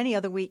 which on any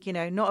other week,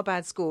 not a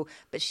bad score.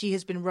 But she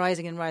has been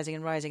rising and rising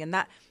and rising, and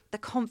that the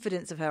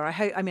confidence of her.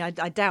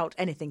 I doubt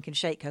anything can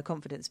shake her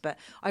confidence, but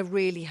I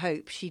really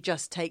hope she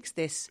just takes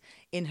this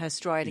in her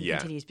stride and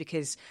continues,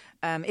 because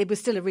it was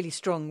still a really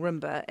strong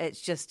rumba.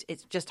 It's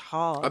just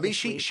hard. I mean,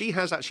 she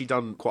has actually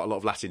done quite a lot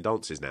of Latin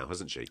dances now,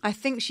 hasn't she? I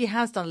think she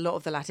has done a lot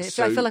of the Latin.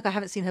 So I feel like I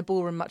haven't seen her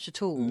ballroom much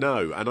at all.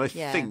 No, and I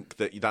think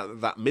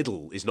that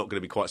middle is not going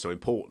to be quite so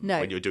important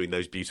when you're doing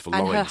those beautiful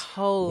and lines, her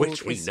hold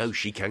which we know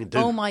she can do.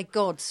 Oh my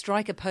God,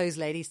 strike a pose,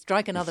 lady,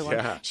 strike another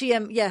one. She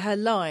her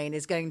line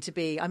is going to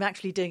be, I'm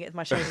actually doing it with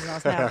my shoulders and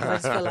arms now, because I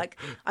just feel like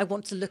I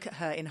want to look at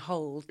her in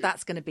hold.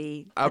 That's going to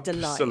be a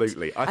delight.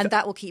 Absolutely. And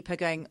that will keep her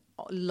going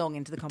long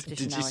into the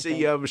competition. Did you see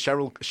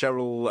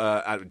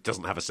Cheryl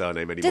doesn't have a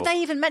surname anymore? Did they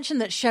even mention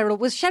that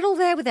was Cheryl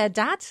there with her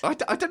dad? I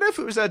don't know if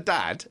it was her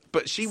dad,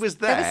 but she was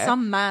there. There was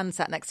some man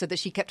sat next to her that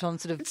she kept on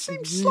sort of it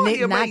seems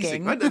slightly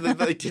nagging. amazing. I know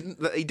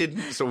that he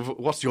didn't sort of,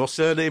 what's your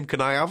surname?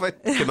 Can I have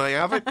it? Can I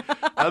have it?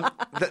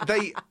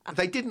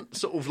 They didn't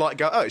sort of like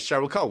go, oh, it's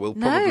Cheryl Cole. We'll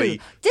probably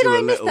Did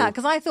I miss that?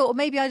 Because I thought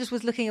maybe I just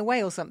was looking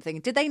away or something.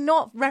 Did they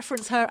not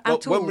reference her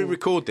at all? When we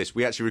record this,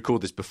 we actually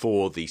record this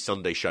before the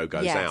Sunday show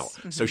goes out.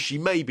 Mm-hmm. So she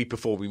may be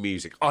performing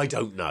music. I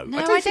don't know. No,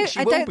 I don't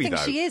think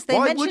she is. They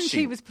mentioned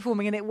she was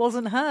performing and it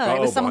wasn't her. It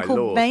was someone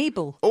called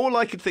Mabel. All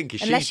I could think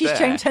is unless she's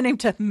changed her name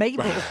to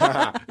Mabel.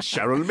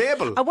 Cheryl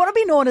Mabel. I want to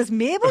be known as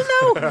Mabel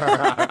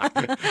now.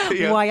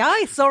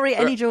 Why, sorry,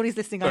 any Geordies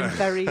listening, I'm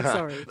very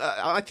sorry.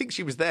 I think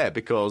she was there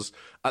because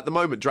at the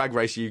moment Drag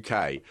Race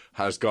UK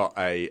has got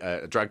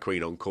a drag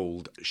queen on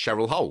called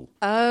Cheryl Hole.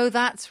 Oh,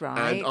 that's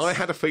right. And I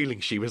had a feeling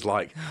she was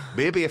like,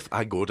 maybe if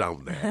I go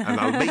down there and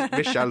I'll meet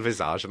Michelle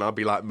Visage and I'll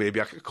be like,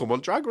 maybe I could come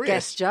on Drag Race.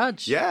 Guest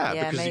judge. Yeah,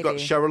 because maybe. You've got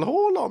Cheryl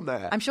Hall on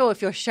there. I'm sure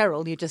if you're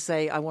Cheryl, you just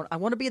say, I want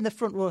to be in the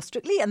front row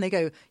strictly, and they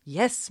go,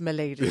 yes, my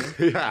lady.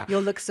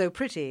 You'll look so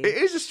pretty. It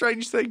is a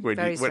strange thing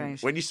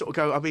when you sort of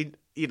go, I mean,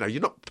 you know,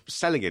 you're not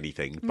selling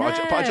anything, but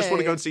I just want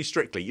to go and see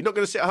Strictly. You're not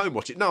going to sit at home and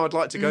watch it. No, I'd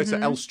like to go to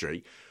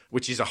Elstree,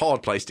 which is a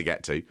hard place to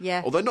get to.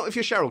 Yeah. Although not if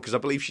you're Cheryl, because I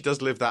believe she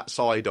does live that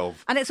side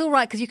of... And it's all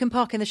right, because you can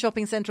park in the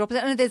shopping centre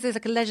opposite. Oh, no, there's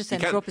like a leisure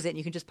centre opposite, and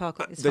you can just park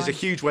up. There's a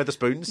huge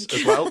Wetherspoons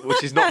as well,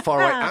 which is not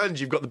far away, and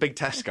you've got the big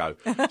Tesco,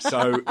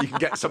 so you can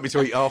get something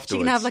to eat afterwards. She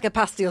can have like a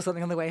pasty or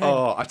something on the way home.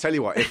 Oh, I tell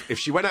you what, if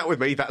she went out with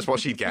me, that's what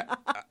she'd get.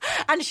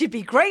 And she'd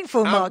be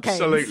grateful, Mark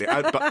Haynes. Absolutely.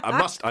 But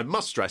I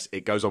must stress,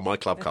 it goes on my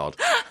club card.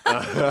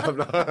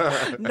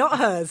 Not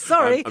hers,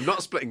 sorry. I'm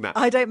not splitting that.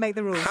 I don't make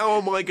the rules. How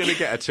am I going to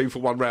get a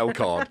 2-for-1 rail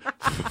card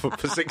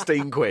for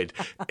 16 quid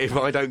if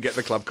I don't get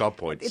the club card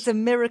points? It's a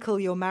miracle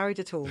you're married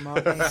at all,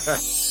 Mark.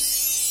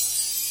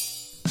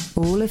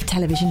 All of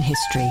television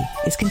history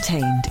is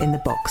contained in the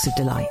Box of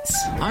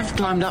Delights. I've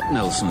climbed up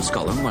Nelson's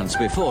column once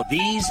before.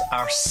 These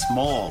are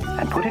small.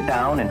 And put it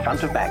down in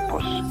front of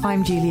Bagpuss.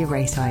 I'm Julia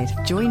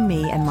Rayside. Join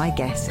me and my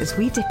guests as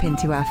we dip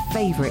into our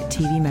favourite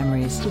TV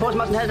memories. Suppose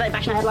mustn't hesitate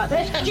bashing a head like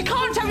this. You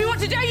can't tell me what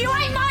to do, you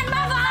ain't my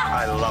mother!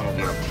 I love it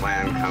when a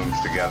plan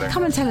comes together.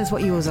 Come and tell us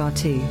what yours are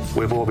too.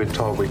 We've all been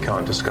told we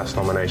can't discuss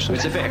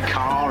nominations. It's a bit of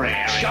car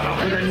air. Shut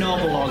up with a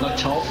novel on the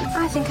top.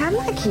 I think I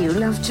like you,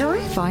 Lovejoy.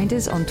 Find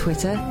us on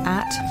Twitter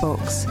at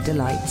Box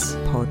Delights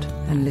Pod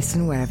and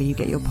listen wherever you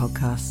get your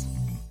podcasts.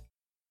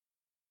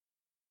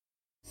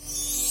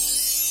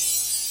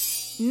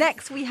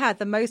 Next, we had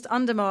the most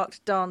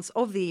undermarked dance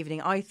of the evening,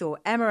 I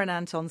thought, Emma and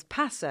Anton's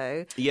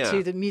Paso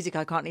to the music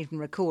I can't even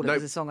recall. It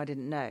was a song I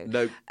didn't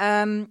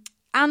know.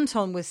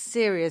 Anton was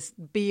serious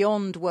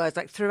beyond words,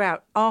 like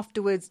throughout,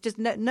 afterwards, just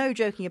no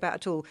joking about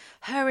at all.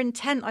 Her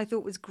intent, I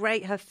thought, was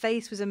great. Her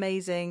face was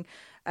amazing.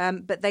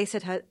 But they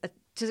said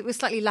it was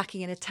slightly lacking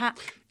in attack.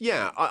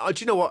 Yeah,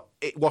 do you know what?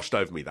 It washed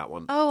over me, that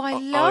one. Oh, I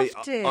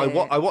loved it.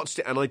 I watched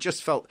it and I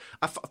just felt,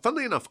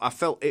 funnily enough, I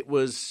felt it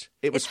was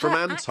from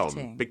Anton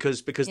acting.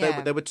 because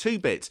there were two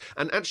bits,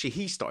 and actually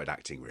he started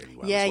acting really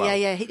well.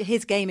 Yeah.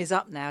 His game is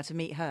up now to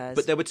meet hers.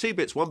 But there were two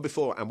bits, one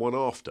before and one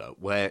after,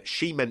 where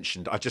she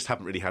mentioned, I just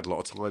haven't really had a lot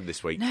of time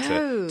this week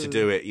to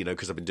do it, you know,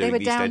 because I've been doing the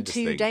EastEnders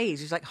thing. They were down 2 days.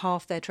 It was like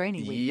half their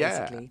training week,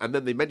 basically. And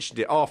then they mentioned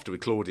it after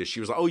with Claudia. She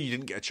was like, oh, you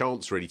didn't get a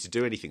chance really to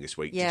do anything this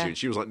week, did you? And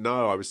she was like,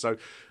 no, I was so...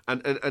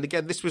 And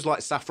again, this was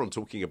like Saffron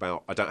talking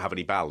about, I don't have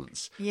any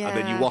balance. Yeah. And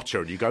then you watch her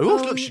and you go, oh,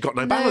 look, she's got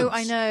no balance.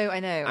 I know.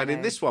 And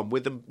in this one,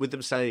 with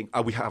them saying,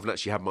 oh, we haven't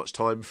actually had much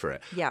time for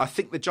it, I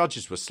think the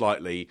judges were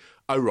slightly,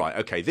 oh, right,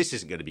 okay, this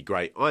isn't going to be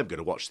great. I'm going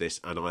to watch this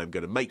and I'm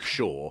going to make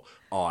sure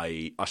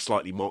I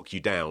slightly mark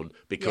you down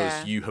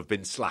because you have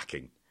been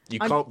slacking. You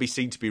can't be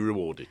seen to be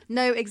rewarded.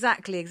 No,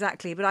 exactly.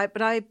 But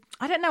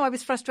I don't know. I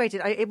was frustrated.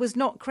 It was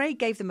not. Craig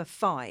gave them a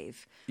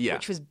 5,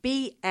 which was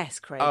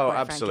BS. Craig. Oh, quite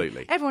absolutely.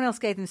 Frankly. Everyone else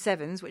gave them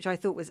 7s, which I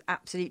thought was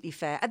absolutely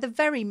fair. At the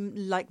very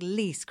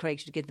least, Craig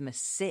should give them a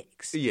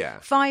 6. Yeah.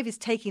 5 is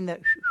taking the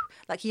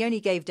he only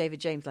gave David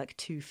James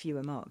 2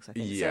 fewer marks. I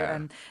think. Yeah.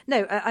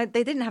 So,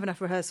 they didn't have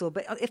enough rehearsal.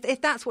 But if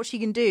that's what she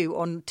can do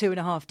on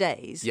 2.5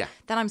 days,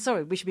 then I'm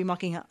sorry, we should be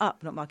marking her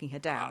up, not marking her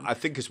down. I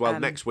think as well.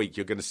 Next week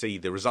you're going to see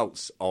the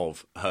results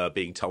of her her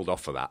being told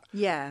off for that.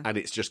 Yeah. And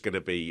it's just going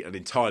to be an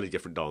entirely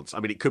different dance. I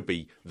mean, it could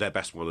be their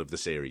best one of the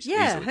series.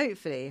 Yeah,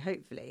 easily.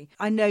 hopefully.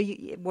 I know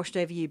it washed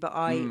over you, but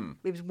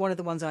it was one of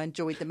the ones I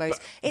enjoyed the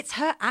most. It's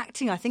her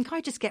acting. I think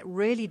I just get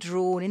really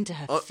drawn into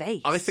her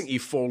face. I think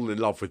you've fallen in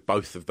love with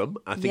both of them.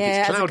 I think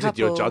it's clouded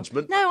your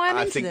judgment. No,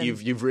 I think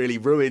you've really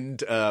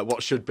ruined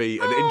what should be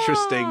an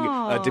interesting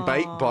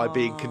debate by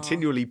being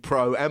continually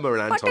pro Emma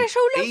and Anton. But they're so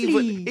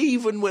lovely.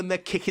 Even when they're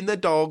kicking their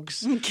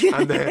dogs and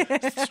they're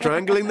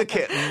strangling the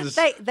kittens.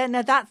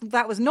 No,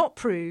 that was not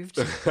proved.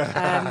 No,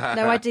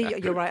 I do.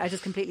 You're right. I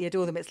just completely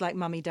adore them. It's like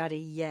mummy, daddy,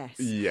 yes.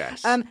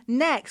 Yes.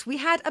 Next, we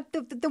had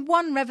the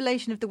one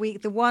revelation of the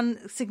week, the one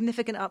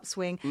significant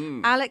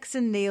upswing. Alex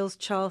and Neil's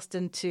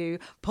Charleston to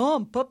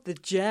Pump Up the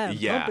Jam.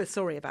 Yeah. Oh,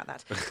 sorry about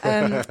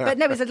that. But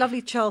no, it was a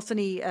lovely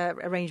Charleston-y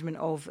arrangement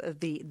of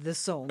the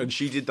song. And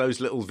she did those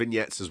little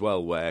vignettes as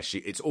well where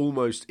it's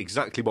almost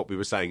exactly what we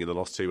were saying in the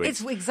last 2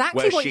 weeks. It's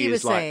exactly what you were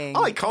saying.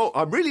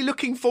 I'm really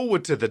looking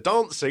forward to the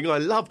dancing.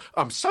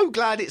 I'm so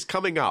glad it's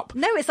coming up.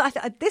 No, it's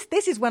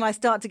this is when I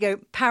start to go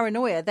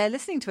paranoia. They're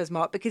listening to us,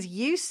 Mark, because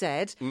you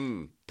said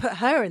put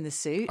her in the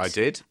suit. I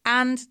did.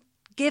 And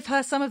give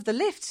her some of the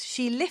lifts.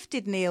 She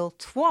lifted Neil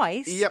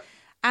twice. Yep.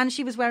 And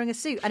she was wearing a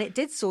suit, and it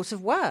did sort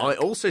of work. I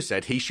also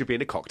said he should be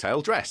in a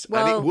cocktail dress,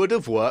 well, and it would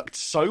have worked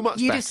so much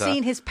better. You'd have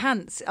seen his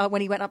pants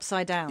when he went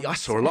upside down. Yeah, I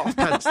saw a lot of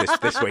pants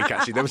this week,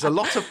 actually. There was a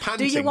lot of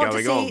panting going on. Do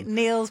you want to see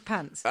Neil's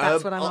pants?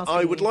 That's what I'm asking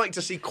I would like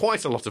to see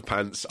quite a lot of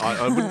pants.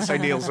 I wouldn't say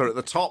Neil's are at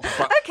the top,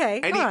 but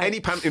any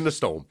pant in the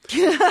storm.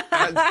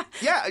 And,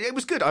 yeah, it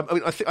was good. I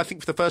mean, I think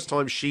for the first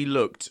time she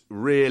looked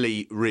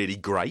really, really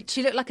great.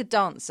 She looked like a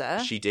dancer.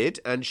 She did,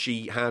 and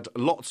she had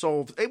lots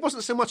of... It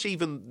wasn't so much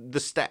even the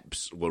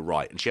steps were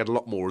right, and she had a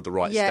lot more of the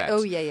right steps.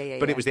 Oh, yeah.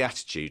 But it was the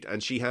attitude,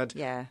 and she had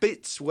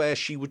bits where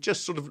she would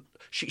just sort of...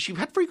 She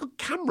had very good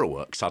camera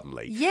work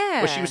suddenly. Yeah.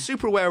 Where she was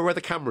super aware of where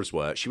the cameras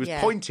were. She was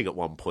pointing at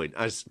one point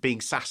as being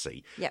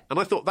sassy. Yeah. And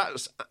I thought that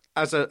was...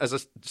 As a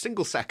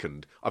single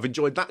second, I've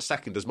enjoyed that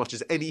second as much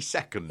as any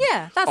second.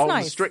 Yeah, that's on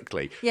nice.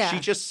 Strictly. Yeah. She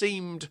just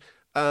seemed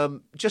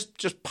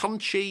just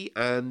punchy,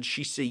 and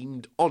she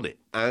seemed on it,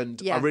 and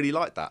I really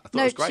liked that. I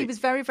thought it was great. She was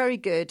very, very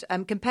good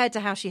compared to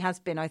how she has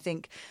been. I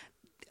think.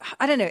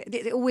 I don't know.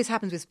 It always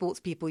happens with sports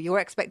people. Your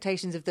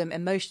expectations of them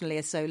emotionally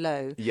are so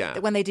low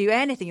that when they do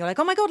anything, you're like,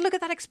 "Oh my God, look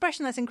at that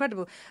expression! That's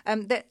incredible."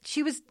 That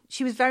she was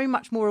very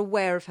much more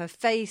aware of her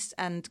face,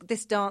 and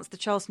this dance, the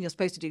Charleston, you're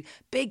supposed to do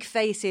big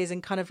faces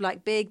and kind of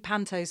like big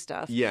panto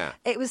stuff. Yeah,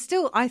 it was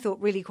still, I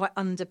thought, really quite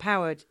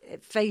underpowered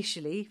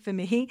facially for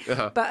me.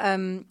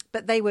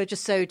 But they were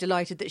just so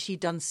delighted that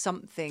she'd done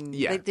something.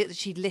 Yeah, that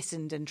she'd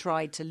listened and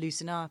tried to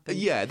loosen up. And...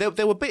 Yeah,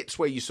 there were bits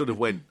where you sort of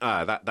went,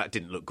 that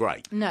didn't look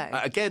great. No,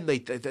 again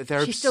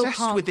they're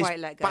obsessed with this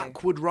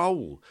backward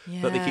roll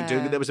that they keep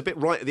doing. And there was a bit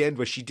right at the end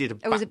where she did a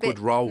backward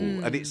roll.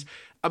 And it's,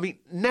 I mean,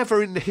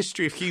 never in the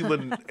history of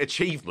human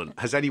achievement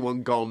has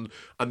anyone gone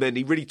and then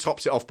he really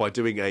tops it off by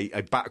doing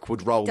a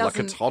backward roll like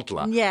a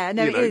toddler. Yeah,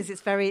 no, it is.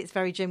 It's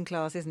very gym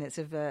class, isn't it? It's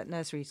of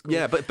nursery school.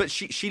 Yeah, but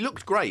she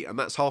looked great, and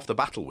that's half the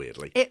battle,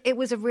 weirdly. It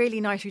was a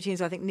really nice routine,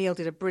 so I think Neil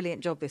did a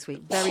brilliant job this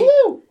week.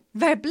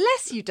 Very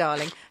bless you,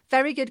 darling.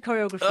 Very good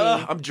choreography.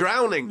 I'm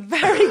drowning.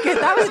 Very good.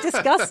 That was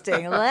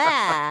disgusting.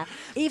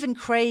 Even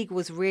Craig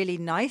was really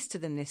nice to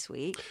them this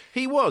week.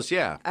 He was,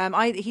 yeah.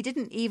 He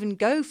didn't even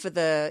go for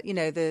the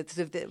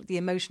sort of the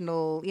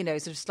emotional,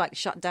 sort of slight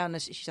shutdown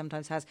as she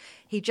sometimes has.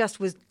 He just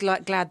was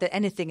glad that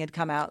anything had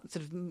come out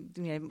sort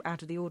of,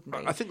 out of the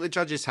ordinary. I think the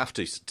judges have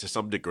to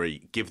some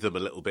degree, give them a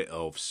little bit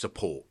of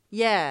support.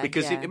 Yeah.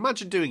 Because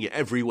imagine doing it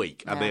every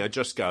week and they are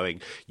just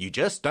going, you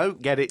just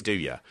don't get it, do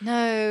you?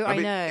 No, I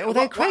know.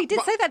 Although Craig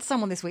did say that to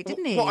someone this week,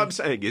 didn't he? What I'm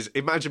saying is,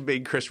 imagine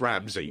being Chris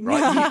Ramsey,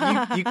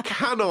 right? you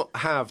cannot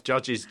have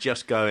judges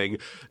just going,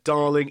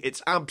 darling,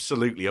 it's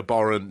absolutely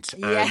abhorrent,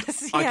 and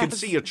I can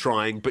see you're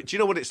trying, but do you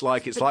know what it's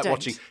like? It's like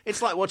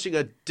watching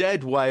a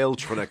dead whale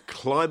trying to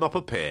climb up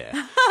a pier.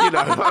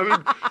 I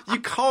mean, you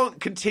can't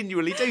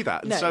continually do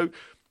that, and so.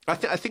 I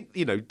think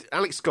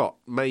Alex Scott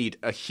made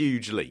a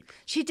huge leap.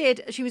 She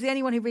did. She was the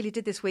only one who really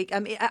did this week.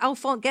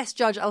 Guest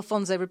judge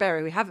Alfonso Ribeiro,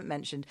 who we haven't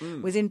mentioned,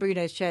 was in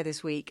Bruno's chair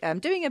this week,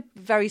 doing a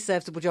very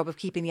serviceable job of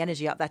keeping the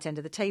energy up that end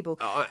of the table.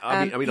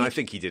 I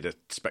think he did a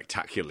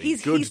spectacularly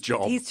good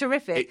job. He's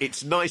terrific.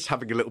 It's nice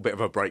having a little bit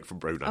of a break from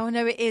Bruno. Oh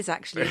no, it is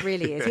actually. It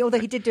really is. Although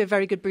he did do a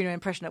very good Bruno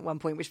impression at one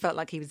point, which felt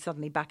like he was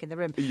suddenly back in the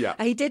room.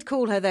 Yeah. He did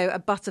call her though a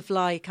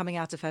butterfly coming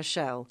out of her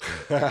shell,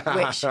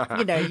 which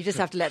you just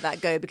have to let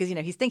that go because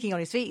he's thinking on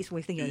his feet, he's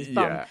thinking on his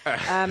bum.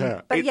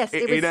 Yeah. But yes,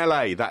 in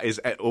LA, that is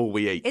all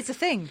we eat. It's a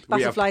thing.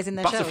 Butterflies in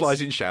their shells.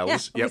 Butterflies in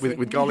shells. Yeah,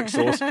 with garlic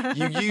sauce.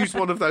 You use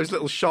one of those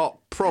little sharp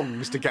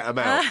prongs to get them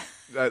out.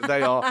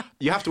 They are.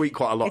 You have to eat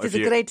quite a lot. It is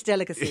a great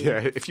delicacy.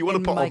 Yeah, if you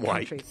want to put on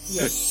weight.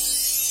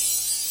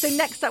 Yes. So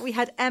next up we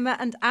had Emma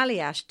and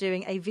Aliash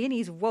doing a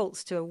Viennese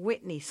waltz to a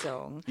Whitney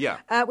song. Yeah.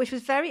 Which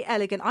was very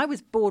elegant. I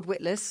was bored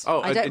witless.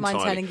 Oh, I don't entirely.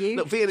 mind telling you.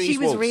 Look, Viennese she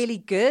was waltz. really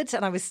good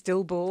and I was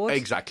still bored.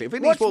 Exactly.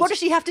 Viennese waltz. What does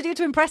she have to do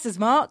to impress us,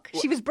 Mark?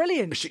 She was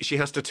brilliant. She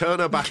has to turn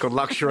her back on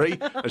luxury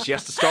and she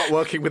has to start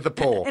working with the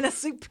poor. In a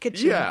soup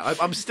kitchen. Yeah,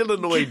 I'm still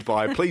annoyed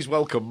by please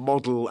welcome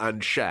model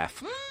and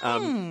chef. I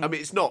mean,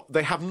 it's not,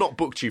 they have not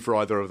booked you for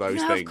either of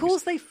those things. Of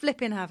course they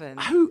flipping haven't.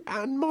 Who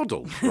and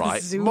model,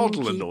 right?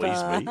 Model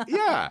annoys me.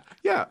 Yeah.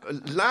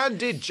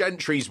 Landed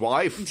gentry's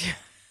wife.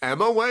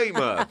 Emma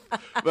Weymouth.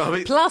 I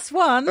mean, plus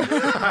one.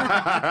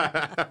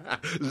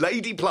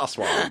 Lady plus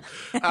one.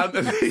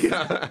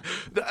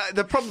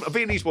 The problem,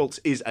 Viennese waltz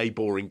is a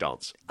boring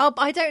dance. Oh,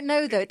 I don't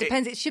know, though. It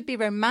depends. It should be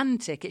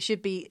romantic. It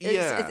should be...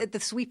 the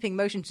sweeping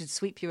motion should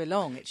sweep you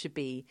along. It should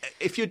be...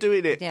 If you're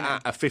doing it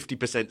at a 50%,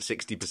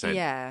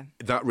 60%,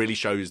 that really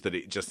shows that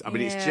it just... I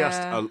mean, it's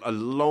just a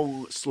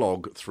long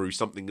slog through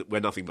something where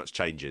nothing much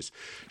changes.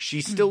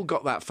 She's still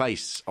got that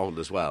face on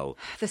as well.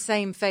 The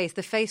same face.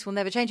 The face will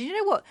never change. And you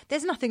know what?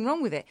 There's nothing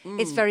wrong with it.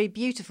 It's very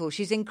beautiful.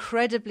 She's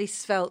incredibly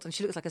svelte and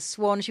she looks like a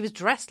swan. She was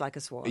dressed like a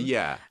swan.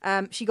 Yeah.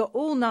 She got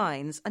all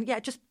nines and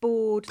it just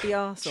bored the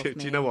arse off me.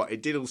 Do you know what?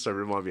 It did also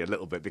remind me a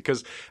little bit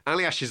because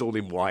Aliash is all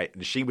in white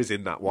and she was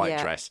in that white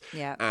dress.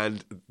 Yeah.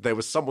 And there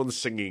was someone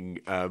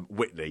singing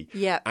Whitney.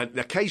 Yeah. And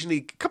occasionally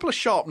a couple of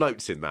sharp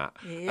notes in that.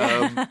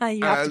 Yeah.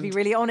 You have to be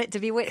really on it to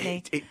be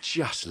Whitney. It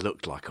just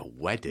looked like a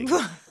wedding.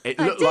 It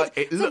looked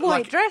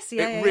like dress.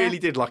 It really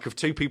did. Like of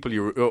two people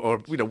you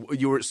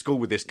were at school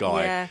with this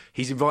guy. Yeah.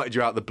 He's invited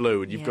you out the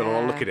blue and you've got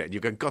to look at it and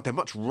you're going, God, they're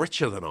much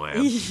richer than I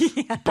am.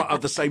 But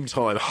at the same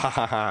time,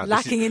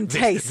 lacking in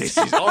taste. This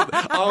is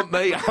aren't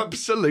they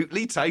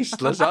absolutely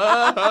tasteless?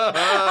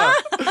 Yeah.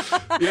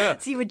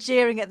 So you were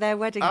jeering at their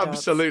wedding dance.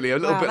 Absolutely. A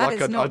little bit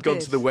like I'd gone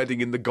to the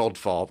wedding in The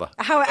Godfather.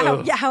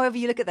 However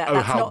you look at that.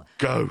 How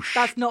gauche.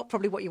 That's not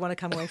probably what you want to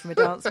come away from a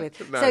dance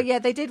with. No. So, yeah,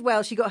 they did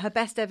well. She got her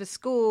best ever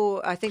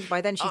score. I think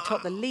by then she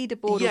topped the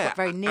leaderboard or got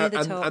very near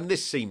the top. And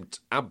this seemed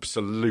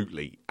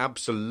absolutely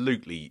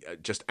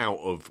just out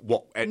of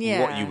what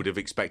you would have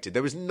expected.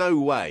 There was no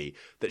way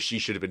that she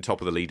should have been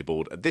top of the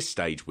leaderboard at this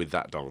stage with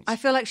that dance. I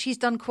feel like she's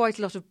done quite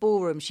a lot of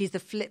ballroom. She's the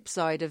flip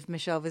side of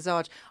Michelle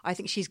Visage. I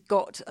think she's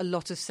got a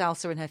lot of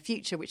salsa in her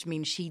future, which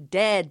means she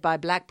dared by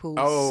Blackpool.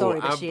 Sorry,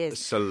 but she is.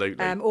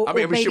 Absolutely. Or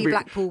maybe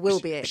Blackpool will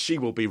be it. She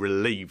will be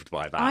relieved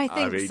by that. I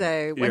think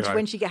so.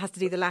 When she has to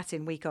do the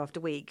Latin week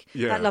after week,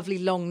 that lovely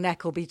long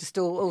neck will be just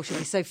all, she'll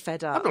be so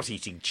fed up. I'm not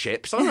eating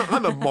chips.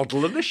 I'm a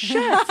model and a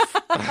chef.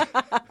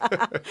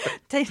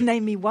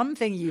 Name me one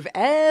thing you've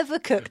ever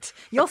cooked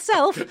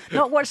yourself,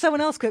 not watch someone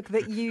else cook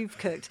that you've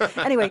cooked.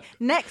 Anyway,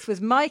 next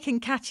was Mike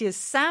and Katya's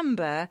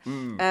Samba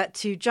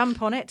to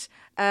Jump On It,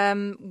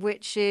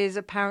 which is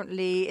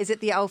apparently, is it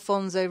the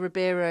Alfonso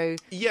Ribeiro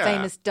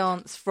famous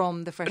dance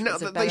from The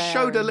Freshness of Bel-Air? They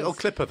showed a little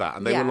clip of that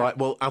and they were like,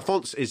 well,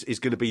 Alphonse is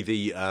going to be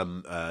the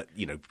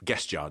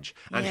guest judge.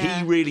 And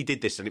he really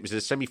did this and it was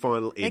a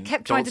semi-final in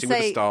Dancing with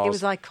the Stars. It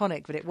was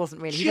iconic, but it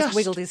wasn't really. He just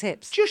wiggled his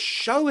hips. Just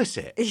show us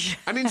it.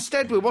 And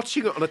instead we're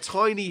watching it on a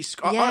tiny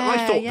screen.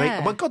 I thought,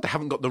 oh my God, they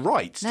haven't got the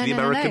rights to the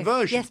American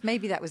version. Yes,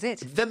 maybe that was it.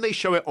 Then they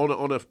show it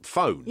on a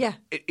phone. Yeah.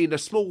 In a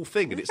small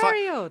thing. And it's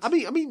very odd. I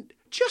mean,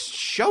 just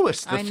show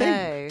us the thing.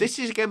 Know. This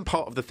is, again,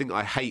 part of the thing that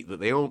I hate, that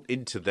they aren't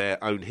into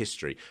their own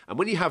history. And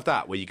when you have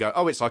that where you go,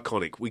 oh, it's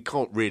iconic, we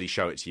can't really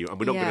show it to you, and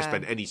we're not going to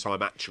spend any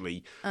time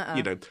actually,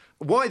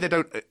 why they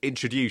don't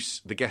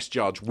introduce the guest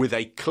judge with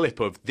a clip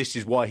of this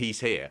is why he's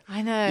here.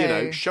 I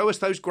know. Show us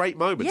those great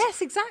moments.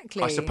 Yes,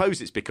 exactly. I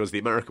suppose it's because the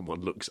American one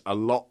looks a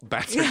lot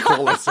better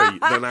quality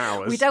than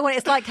ours. We don't want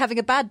it's like having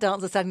a bad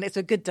dancer standing next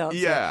to a good dancer.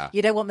 Yeah.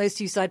 You don't want those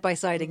two side by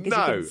side because you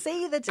can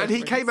see the difference. And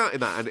he came out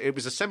in that and it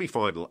was a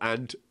semi-final,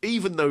 and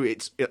even though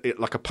it's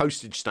like a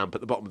postage stamp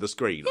at the bottom of the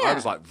screen, I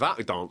was like,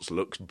 that dance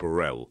looks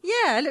brill.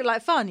 Yeah, it looked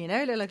like fun, it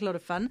looked like a lot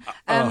of fun.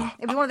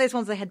 It was one of those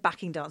ones they had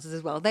backing dancers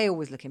as well. They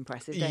always look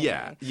impressive, don't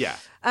they? Yeah.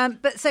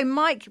 But so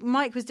Mike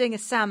was doing a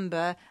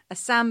samba. A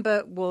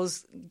samba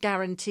was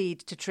guaranteed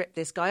to trip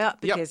this guy up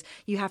because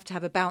you have to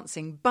have a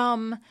bouncing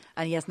bum,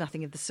 and he has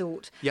nothing of the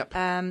sort. Yep.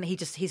 He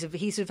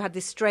sort of had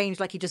this strange,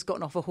 like he'd just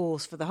gotten off a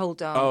horse for the whole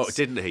dance. Oh,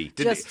 didn't he?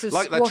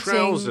 Like the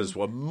trousers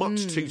were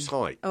much too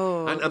tight.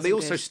 Oh, and they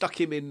also stuck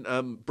him in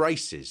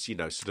braces,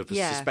 sort of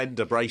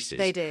suspender braces.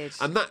 They did.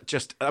 And that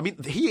just, I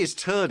mean, he is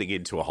turning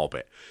into a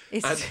hobbit.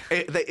 And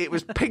it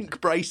was pink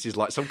braces,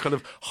 like some kind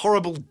of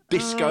horrible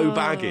disco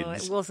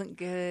Baggins. It wasn't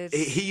good.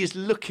 He is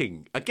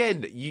looking,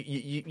 again,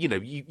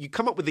 you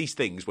come up with these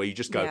things where you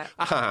just go,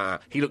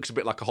 he looks a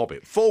bit like a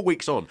hobbit. 4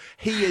 weeks on,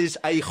 he is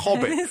a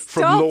hobbit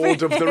from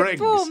Lord of the Rings.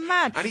 Poor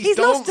man. And he's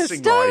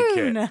dancing like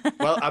it.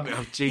 Well, I mean,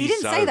 he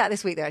didn't say that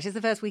this week, though. Actually, it's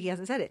the first week he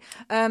hasn't said it.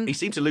 He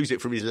seemed to lose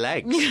it from his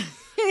legs.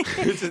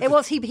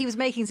 He was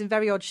making some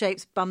very odd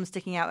shapes, bum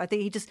sticking out. I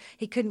think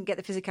he couldn't get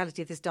the physicality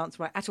of this dance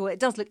right at all. It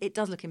does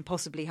look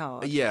impossibly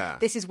hard. Yeah.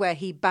 This is where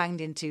he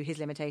banged into his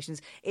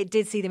limitations. It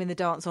did see them in the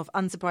dance off.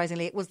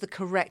 Unsurprisingly, it was the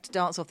correct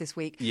dance off this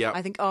week. Yeah.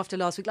 I think after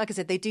last week, like I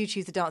said, they do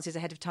choose the dances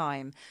ahead of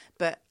time,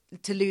 but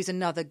to lose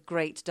another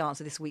great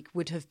dancer this week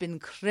would have been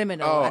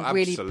criminal and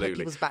really put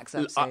people's backs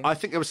up. So. I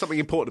think there was something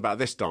important about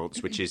this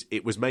dance, which is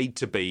it was made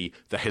to be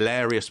the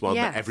hilarious one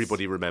that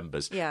everybody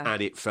remembers,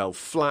 and it fell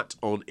flat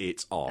on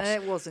its arse.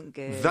 It wasn't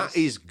good. That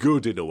is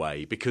good in a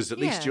way, because at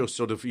least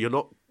you're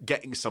not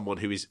getting someone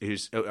who's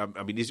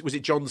was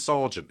it John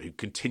Sargent who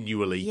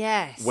continually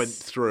went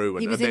through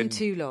and he was and then, in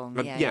too long.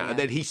 And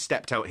then he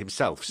stepped out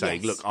himself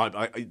saying, look,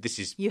 this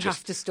is you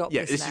have to stop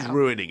this is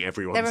ruining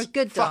everyone's There are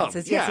good fun.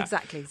 dancers, yes,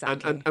 exactly.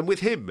 And with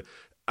him,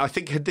 I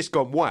think had this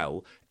gone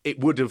well, he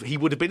would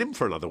have been in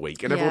for another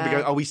week, and everyone would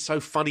be going, he's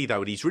so funny though,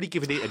 and he's really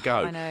giving it a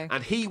go. I know.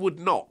 And he would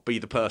not be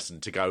the person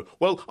to go,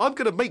 well, I'm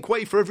going to make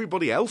way for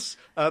everybody else.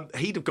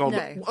 He'd have gone,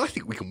 well, I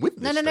think we can win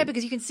this. No,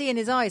 because you can see in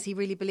his eyes he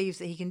really believes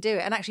that he can do it,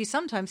 and actually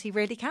sometimes he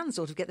really can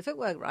sort of get the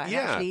footwork right. And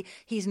actually,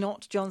 he's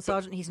not John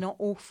Sargent, he's not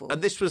awful.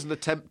 And this was an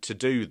attempt to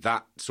do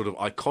that sort of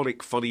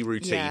iconic, funny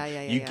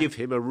routine. You give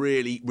him a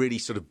really, really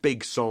sort of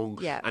big song,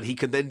 and he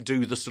can then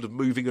do the sort of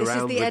moving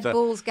around. This is the Ed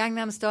Balls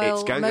Gangnam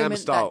Style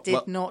moment that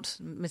did not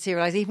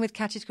materialise, even with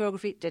Catch's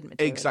choreography. Didn't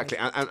materialise. Exactly,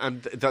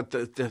 and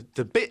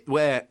the bit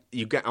where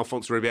you get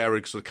Alfonso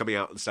Ribeiro sort of coming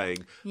out and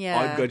saying,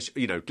 "I'm going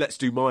to, let's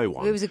do my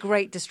one." It was a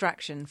great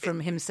distraction from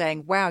him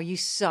saying, "Wow, you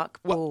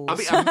suck balls." Well,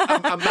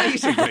 I mean,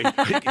 amazingly,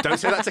 don't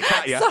say that to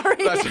Katya.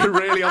 Sorry, that's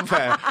really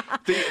unfair.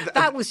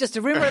 That was just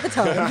a rumour at the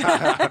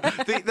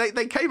time.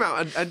 They came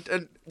out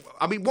and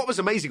I mean, what was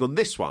amazing on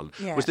this one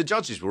was the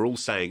judges were all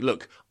saying,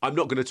 "Look, I'm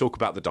not going to talk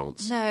about the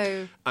dance."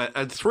 No,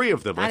 and three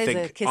of them, I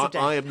think,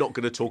 I am not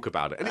going to talk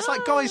about it. And it's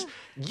like, guys,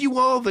 you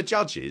are the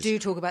judges. Do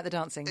talk about the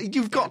dancing.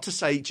 You've got to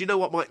say, do you know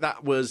what, Mike?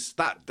 That was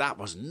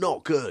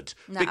not good.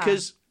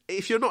 Because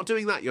if you're not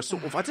doing that, you're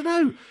sort of, I don't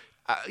know.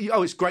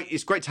 It's great.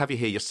 It's great to have you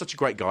here. You're such a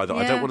great guy that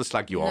I don't want to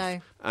slag you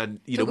off.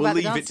 And we'll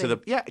leave it to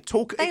them. Yeah,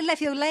 talk.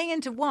 If you're laying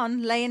into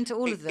one, lay into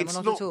all of them.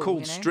 It's not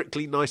called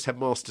Strictly Nice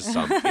Headmaster's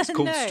Son. It's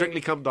called Strictly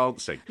Come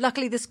Dancing.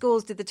 Luckily, the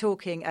scores did the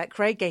talking.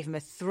 Craig gave him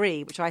a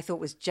 3, which I thought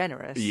was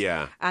generous.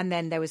 Yeah. And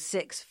then there was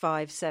 6,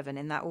 5, 7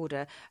 in that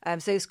order.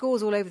 So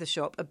scores all over the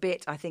shop. A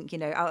bit, I think.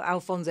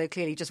 Alfonso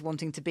clearly just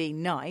wanting to be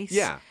nice.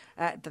 Yeah.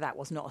 That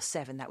was not a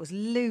 7. That was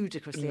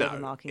ludicrously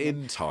overmarking.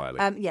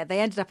 Entirely.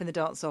 They ended up in the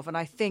dance-off, and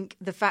I think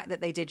the fact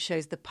that they did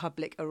shows the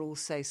public are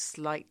also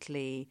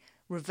slightly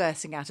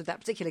reversing out of that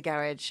particular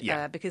garage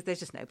because there's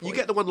just no point. You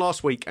get the one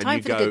last week and Time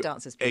you for go the good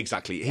dancers.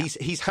 Exactly. Yeah.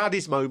 He's had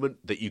his moment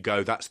that you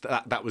go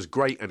that was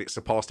great and it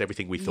surpassed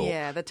everything we thought.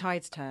 Yeah, the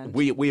tide's turned.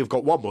 We have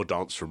got one more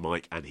dance from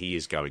Mike and he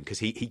is going because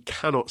he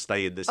cannot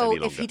stay in this any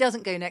longer. If he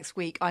doesn't go next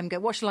week, I'm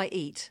going. What shall I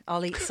eat?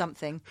 I'll eat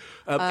something.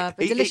 A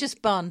delicious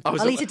bun.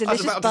 I'll eat a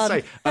delicious bun. I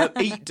was about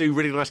to say, do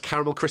really nice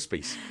caramel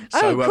crispies.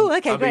 Cool.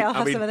 Okay, great. I'll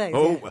have some of those.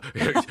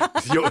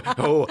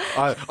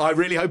 I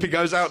really hope he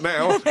goes out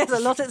now. There's a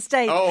lot at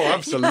stake. Oh,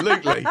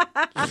 absolutely.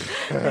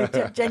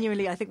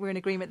 Genuinely, I think we're in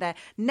agreement there.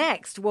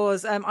 Next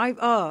was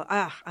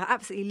I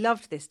absolutely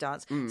loved this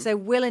dance. So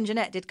Will and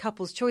Jeanette did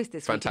Couples Choice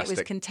this week. It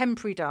was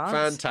contemporary dance.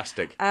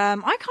 Fantastic. I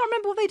can't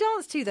remember what they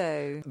danced to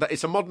though.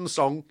 It's a modern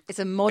song. It's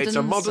a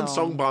modern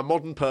song by a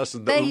modern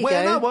person. There you go.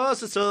 I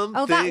was or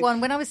something. Oh, that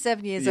one. When I was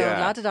 7 years old.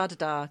 La da da da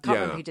da. Can't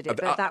remember who did it,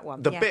 but that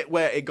one. The bit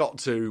where it got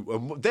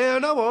to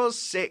then I was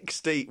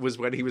 60 was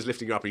when he was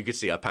lifting her up and you could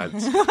see her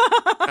pants.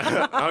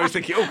 I was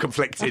thinking,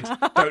 conflicted.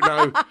 Don't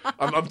know.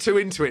 I'm too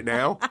into it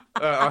now.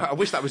 I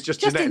wish that was just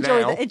Jeanette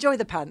now. Enjoy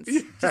the pants.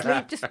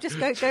 Just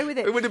go with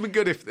it. It would have been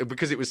good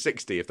because it was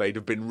 60 if they'd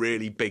have been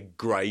really big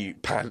grey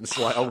pants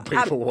like old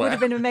people wear. Would have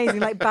been amazing,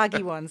 like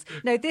baggy ones.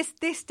 No,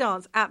 this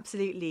dance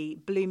absolutely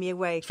blew me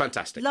away. It's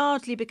fantastic.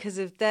 Largely because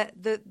of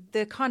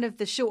the kind of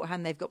the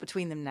shorthand they've got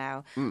between them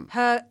now.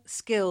 Her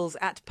skills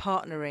at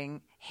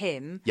partnering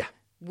him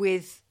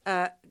with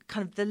kind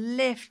of the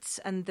lifts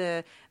and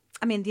the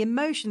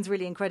emotion's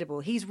really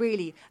incredible. He's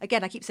really,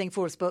 again, I keep saying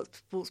for a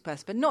sports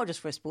person, but not just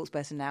for a sports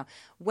person now.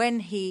 When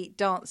he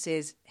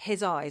dances,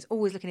 his eyes,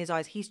 always look in his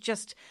eyes, he's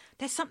just,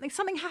 there's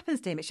something happens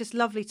to him. It's just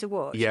lovely to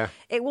watch. Yeah.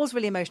 It was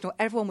really emotional.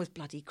 Everyone was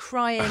bloody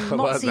crying.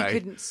 Motzi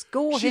couldn't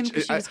score him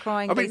because she was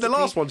crying. The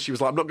last one, she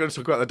was like, I'm not going to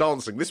talk about the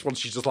dancing. This one,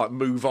 she's just like,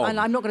 move on. And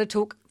I'm not going to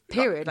talk,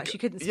 period. Like she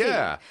couldn't speak.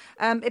 Yeah.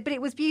 But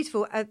it was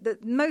beautiful.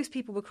 Most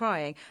people were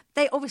crying.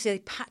 They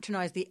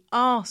patronised the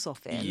arse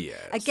off him. Yes.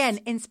 Again,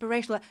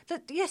 inspirational.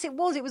 Yes, it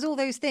was all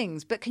those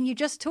things. But can you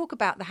just talk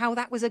about how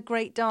that was a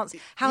great dance,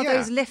 how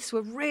those lifts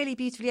were really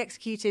beautifully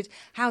executed,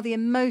 how the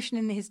emotion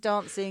in his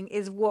dancing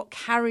is what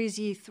carries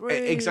you through.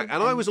 Exactly.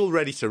 And I was all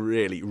ready to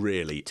really,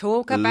 really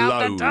talk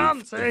about the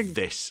dancing.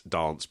 This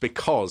dance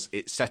because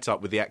it's set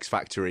up with the X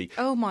Factory.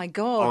 Oh my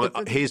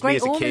God. Here's Great me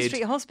as a Ormond kid.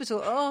 Street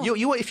Hospital. Oh.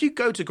 If you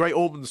go to Great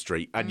Ormond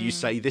Street and you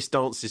say this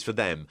dance is for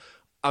them,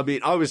 I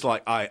mean, I was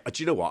like,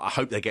 do you know what? I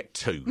hope they get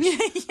 2.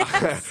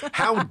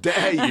 How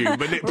dare you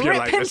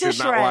manipulate us in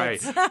that way?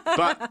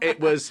 But it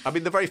was, I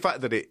mean, the very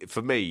fact that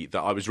for me, that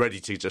I was ready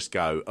to just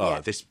go,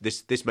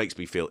 this makes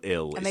me feel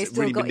ill. And it's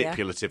really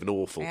manipulative and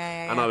awful.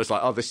 And I was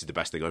like, this is the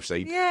best thing I've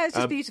seen. Yeah, it's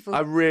just beautiful. I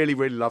really,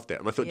 really loved it.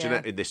 And I thought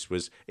Jeanette in this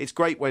it's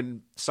great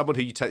when someone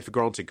who you take for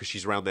granted because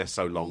she's around there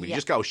so long, and you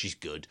just go, she's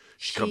good.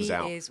 She comes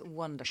out. She is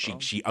wonderful.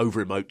 She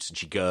over-emotes and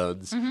she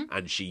gurns,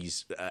 and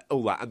she's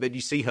all that. And then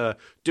you see her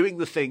doing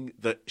the thing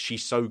that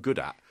she's so good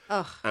at,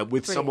 and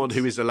with someone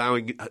who is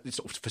allowing,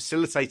 sort of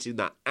facilitating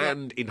that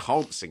and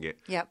enhancing it.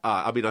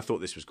 I mean, I thought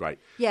this was great.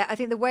 Yeah, I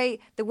think the way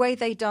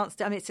they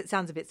danced. I mean, it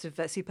sounds a bit sort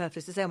of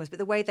superfluous to say almost, but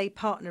the way they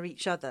partner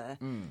each other,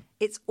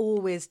 it's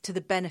always to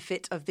the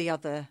benefit of the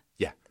other.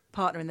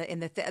 Partner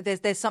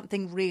there's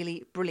something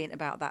really brilliant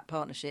about that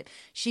partnership.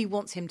 She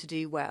wants him to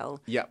do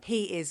well.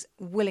 He is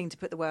willing to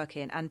put the work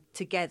in, and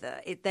together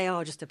they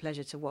are just a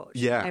pleasure to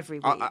watch. Every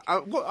week.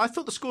 I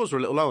thought the scores were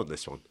a little low on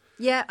this one.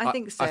 Yeah, I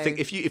think so. I think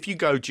if you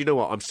go, do you know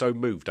what? I'm so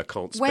moved I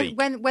can't speak.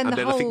 When and the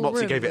then whole I think Motzi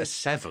room gave it a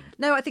 7.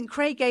 No, I think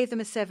Craig gave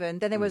them a 7.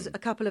 Then there was a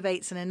couple of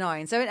 8s and a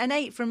 9. So an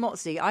 8 from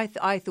Motzi.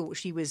 I thought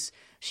she was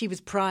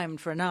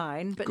primed for a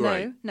 9, but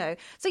no.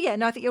 So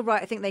I think you're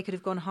right. I think they could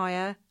have gone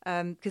higher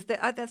because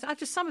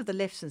just some of the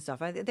lifts and stuff.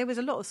 There was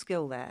a lot of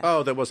skill there.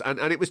 Oh, there was, and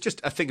it was just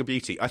a thing of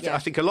beauty. I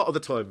think a lot of the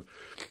time,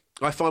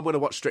 I find when I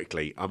watch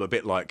Strictly, I'm a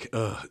bit like,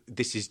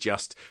 this is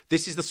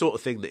the sort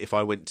of thing that if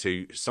I went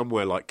to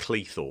somewhere like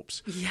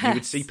Cleethorpes, you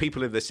would see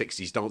people in their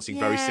 60s dancing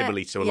very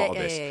similarly to a lot of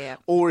this.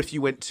 Or if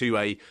you went to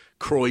a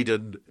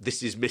Croydon,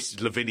 this is Miss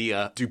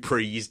Lavinia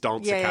Dupree's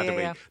Dance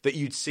Academy, that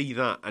you'd see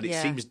that, and it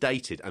seems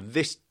dated. And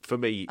this, for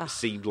me,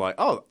 seemed like,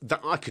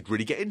 that I could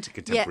really get into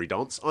contemporary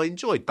dance. I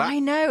enjoyed that. I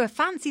know, I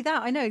fancy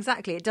that. I know,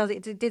 exactly. It does.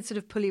 It did sort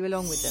of pull you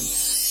along with them.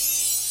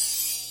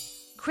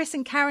 Chris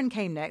and Karen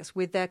came next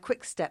with their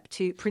quick step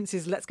to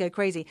Prince's Let's Go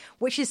Crazy,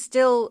 which is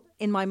still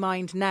in my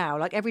mind now.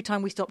 Like every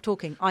time we stop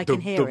talking, I can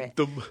hear it.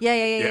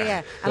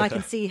 Yeah. And I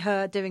can see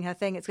her doing her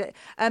thing. It's good.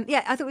 I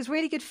thought it was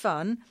really good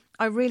fun.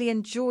 I really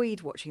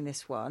enjoyed watching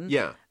this one.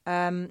 Yeah.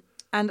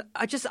 And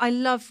I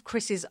love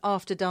Chris's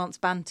after dance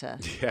banter.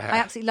 Yeah. I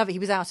absolutely love it. He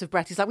was out of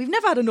breath. He's like, we've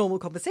never had a normal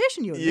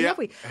conversation, you and me, have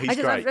we? He's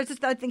great.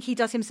 I think he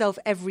does himself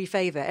every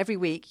favour. Every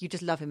week, you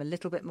just love him a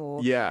little bit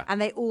more. Yeah. And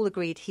they all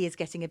agreed he is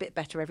getting a bit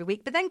better every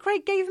week. But then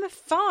Craig gave him a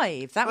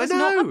 5. That was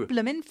not a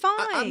blooming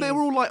 5. And they were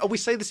all like, we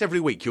say this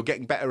every week. You're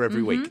getting better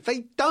every week.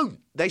 They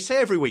don't. They say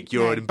every week,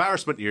 you're an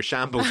embarrassment, you're a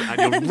shambles,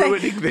 and you're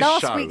ruining this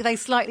show. Last week, they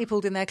slightly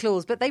pulled in their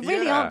claws, but they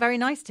really aren't very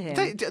nice to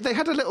him. They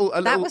had a little...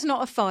 That was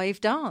not a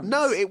 5 dance.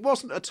 No, it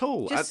wasn't at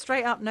all. Just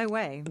straight up, no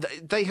way.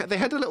 They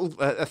had a little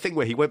a thing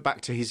where he went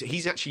back to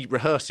he's actually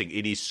rehearsing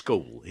in his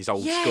school, his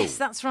old school. Yes,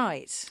 that's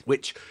right.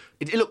 Which...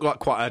 It looked like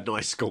quite a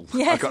nice school,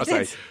 yes, I've got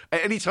to say.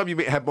 Anytime you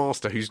meet a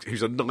headmaster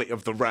who's a knight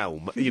of the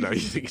realm, you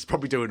think he's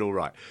probably doing all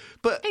right.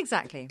 But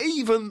exactly,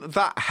 even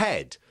that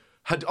head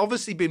had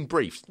obviously been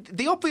briefed.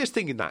 The obvious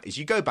thing in that is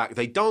you go back,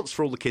 they dance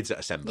for all the kids at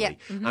assembly,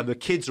 and the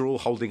kids are all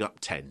holding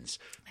up 10s.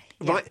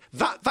 Yeah. Right,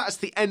 that's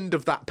the end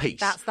of that piece.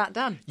 That's that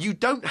done. You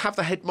don't have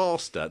the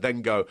headmaster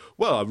then go,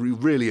 well, I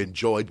really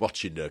enjoyed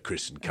watching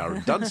Chris and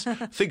Karen dance.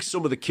 I think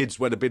some of the kids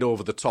went a bit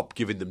over the top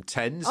giving them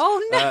 10s.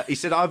 Oh, no. He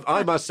said,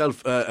 I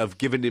myself have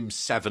given him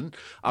 7.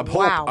 I'm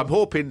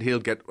hoping he'll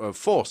get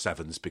 4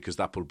 7s because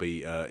that will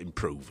be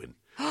improving.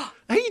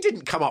 He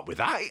didn't come up with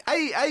that.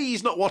 A,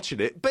 he's not watching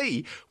it.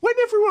 B, when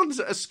everyone's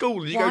at a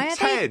school and you go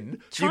 10,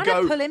 you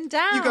go pull him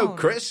down. You go,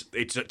 Chris,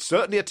 it's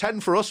certainly a 10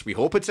 for us. We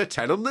hope it's a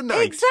 10 on the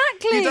night.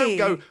 Exactly. You don't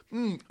go.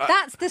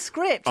 That's the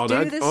script. Do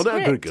the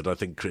script. Very good. I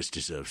think Chris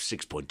deserves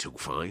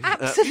 6.25.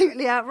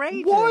 Absolutely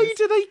outrageous. Why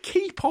do they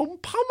keep on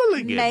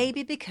pummeling him?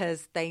 Maybe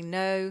because they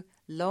know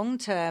long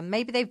term.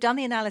 Maybe they've done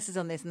the analysis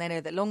on this and they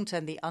know that long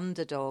term the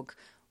underdog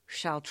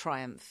shall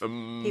triumph.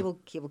 He will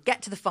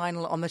get to the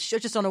final on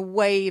just on a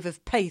wave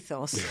of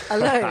pathos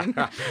alone.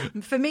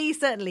 For me,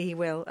 certainly he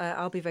will.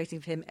 I'll be voting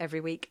for him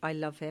every week. I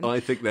love him. I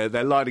think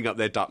they're lining up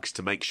their ducks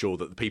to make sure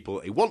that the people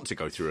who want to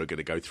go through are going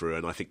to go through.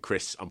 And I think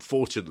Chris,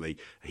 unfortunately,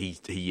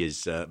 he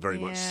is very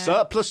much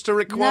surplus to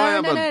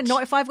requirement. No,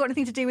 not if I've got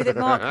anything to do with it,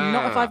 Mark.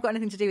 Not if I've got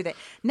anything to do with it.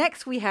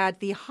 Next, we had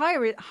the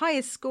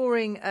highest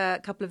scoring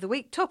couple of the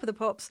week, Top of the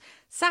Pops,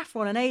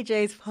 Saffron and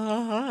AJ's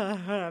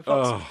Foxtrot.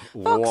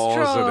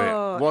 Wasn't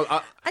it? Well,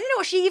 and you know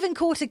what? She even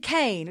caught a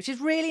cane, which is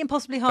really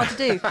impossibly hard to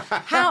do.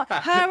 Her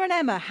and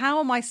Emma, how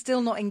am I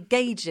still not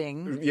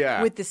engaging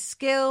with the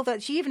skill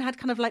that she even had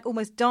kind of like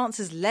almost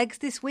dancer's legs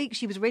this week?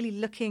 She was really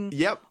looking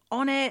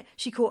on it.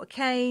 She caught a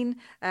cane.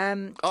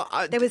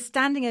 There was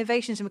standing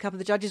ovations from a couple of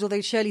the judges,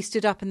 although Shirley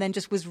stood up and then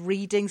just was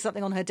reading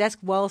something on her desk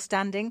while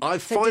standing.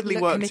 I've finally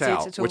worked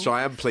out, which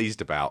I am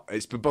pleased about.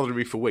 It's been bothering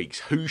me for weeks,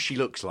 who she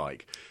looks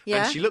like.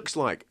 Yeah? And she looks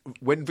like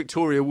when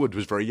Victoria Wood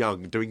was very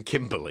young doing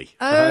Kimberly.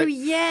 Oh,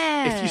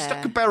 yeah. If you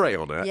stuck a beret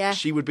on her,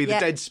 she would be the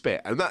dead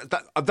spit. And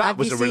that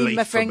was a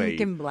relief for me.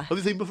 Kimberly? Have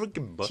you seen my friend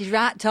Kimberly? She's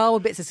right tall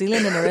with bits of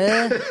ceiling in her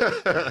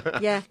hair.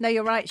 Yeah, no,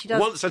 you're right. She does.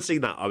 Once I'd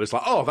seen that, I was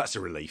like, oh, that's a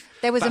relief.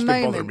 There was that's a been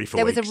moment. bothering me for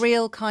There weeks. was a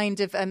real kind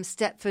of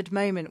Stepford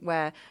moment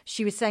where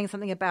she was saying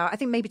something about, I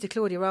think maybe to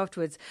Claudia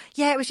afterwards,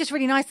 it was just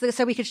really nice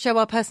so we could show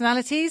our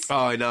personalities. Oh,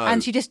 I know.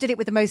 And she just did it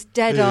with the most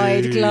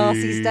dead-eyed,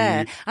 glassy stare.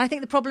 And I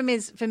think the problem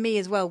is, for me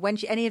as well, when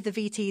any of the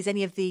VTs,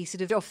 any of the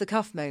sort of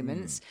off-the-cuff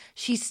moments,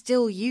 she's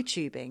still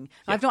YouTubing. Yeah.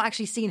 I've not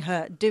actually seen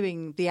her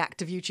doing the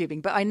act of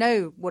YouTubing, but I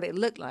know what it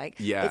looked like.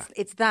 Yeah.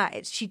 It's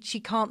that. She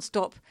can't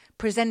stop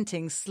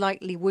presenting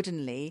slightly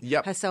woodenly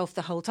herself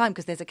the whole time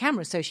because there's a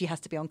camera, so she has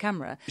to be on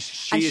camera.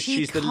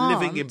 She's the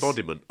living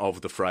embodiment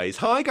of the phrase,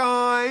 "Hi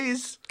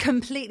guys!"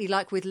 Completely,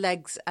 like with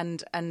legs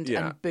and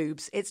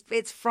boobs.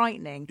 It's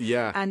frightening.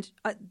 Yeah. And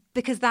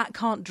because that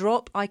can't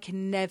drop, I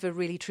can never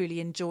really truly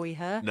enjoy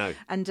her. No.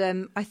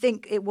 And I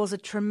think it was a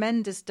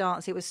tremendous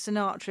dance. It was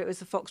Sinatra, it was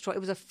the Foxtrot, it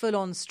was a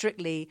full-on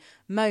Strictly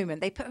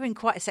moment. They put her in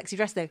quite a sexy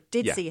dress, though.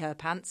 Did see her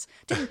pants.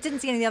 Didn't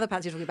see any of the other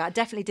pants you're talking about.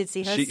 Definitely did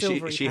see her silvery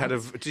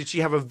pants. Did she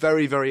have a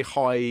very, very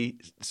high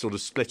sort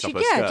of split up her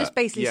skirt? Yeah, just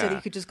basically so that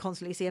you could just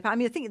constantly see her pants. I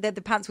mean, I think that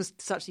the pants was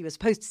such that you were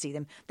supposed to see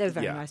them. They were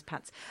very nice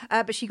pants.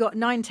 But she got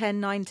 9-10,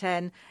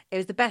 9-10. It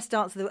was the best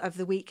dance of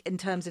the week in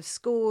terms of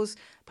scores.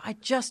 But I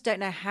just don't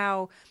know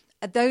how...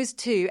 Those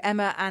two,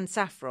 Emma and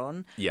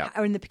Saffron,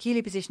 are in the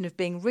peculiar position of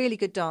being really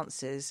good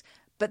dancers,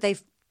 but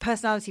they've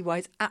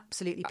personality-wise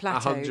absolutely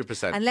plateaued.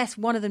 100%. Unless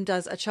one of them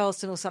does a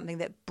Charleston or something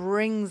that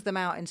brings them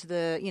out into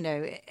the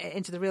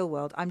into the real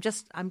world. I'm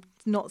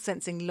not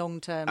sensing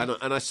long-term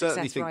and I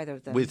certainly think for either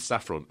of them. With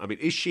Saffron, I mean,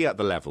 is she at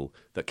the level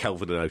that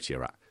Kelvin and Oti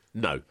are at?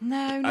 No,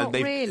 not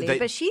really.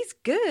 But she's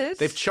good.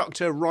 They've chucked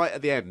her right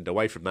at the end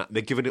away from that.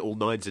 They've given it all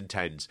 9s and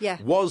 10s. Yeah.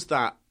 Was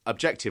that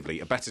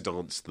objectively a better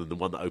dance than the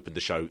one that opened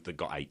the show that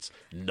got 8s?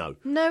 No,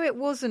 it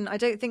wasn't. I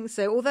don't think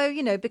so.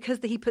 Although because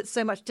he put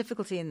so much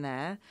difficulty in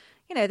there.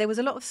 There was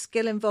a lot of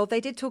skill involved. They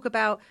did talk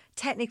about,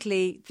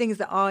 technically, things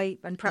that I,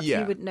 and perhaps you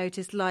wouldn't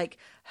notice, like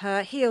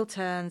her heel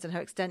turns and her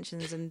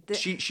extensions. And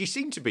she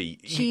seemed to be...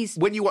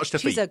 when you watched her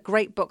feet... She's a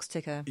great box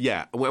ticker.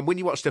 Yeah. When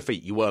you watched her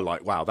feet, you were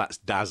like, wow, that's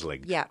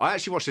dazzling. Yeah. I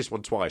actually watched this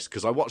one twice,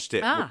 because I watched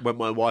it when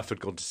my wife had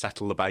gone to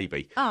settle the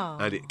baby. Oh.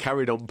 And it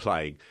carried on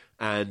playing.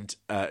 And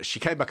she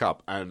came back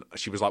up and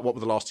she was like, what were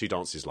the last two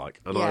dances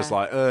like? And I was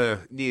like,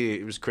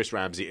 it was Chris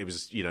Ramsey. It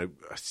was,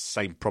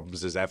 same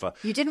problems as ever.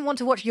 You didn't want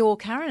to watch Your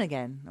Karen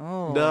again?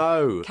 Oh.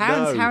 No.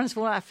 Karen's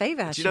fallen out of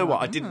favour. Do you know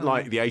what? I didn't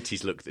like the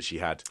 80s look that she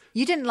had.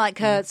 You didn't like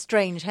her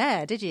strange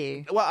hair, did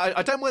you? Well,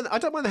 I don't mind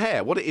the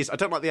hair. What it is, I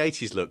don't like the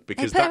 80s look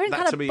because they put her in that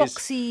kind to of me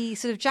boxy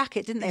sort of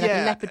jacket, didn't they? Like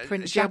a leopard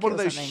print she jacket. Had one of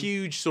those something.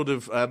 huge sort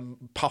of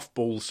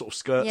puffball sort of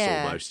skirts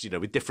almost,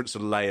 with different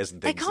sort of layers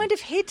and things. They kind of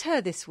hid her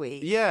this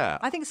week. Yeah.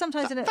 I think sometimes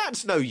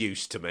that's no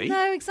use to me.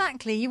 No,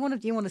 exactly. You want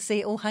to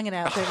see it all hanging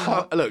out.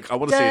 Don't you? Look, I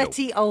want to see it all.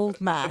 Dirty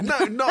old man.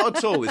 No, not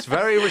at all. It's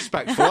very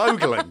respectful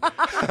ogling.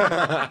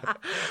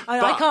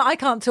 I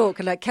can't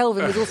talk. Like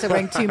Kelvin was also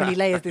wearing too many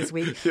layers this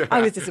week. Yeah.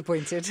 I was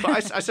disappointed.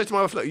 But I said to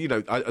my wife, look,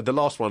 the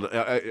last one,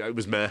 it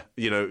was meh.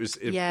 It was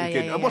good.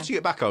 And watching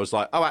it back, I was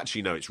like, oh,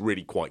 actually, no, it's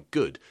really quite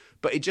good.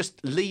 But it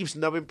just leaves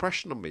no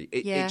impression on me.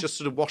 It just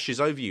sort of washes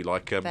over you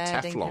like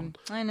Teflon.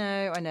 I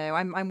know.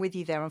 I'm with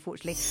you there,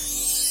 unfortunately.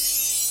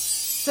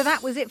 So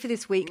that was it for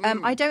this week.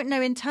 I don't know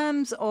in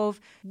terms of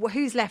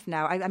who's left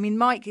now. I mean,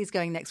 Mike is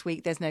going next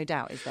week. There's no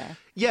doubt, is there?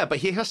 Yeah, but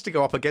he has to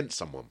go up against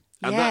someone.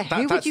 And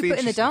who would you put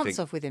in the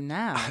dance-off with him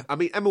now? I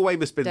mean, Emma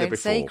Weymouth's been there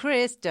before. Don't say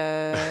Chris.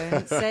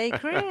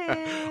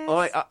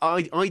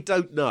 I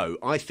don't know.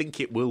 I think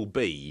it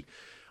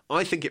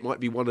might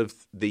be one of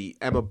the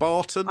Emma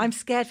Barton. I'm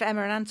scared for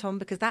Emma and Anton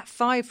because that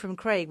 5 from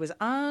Craig was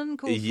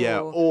uncalled for. Yeah,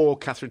 or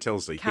Catherine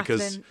Tilsley.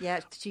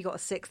 She got a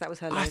 6. That was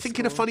her lowest I think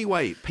score. in a funny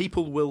way,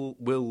 people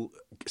will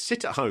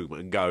sit at home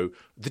and go,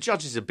 the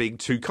judges are being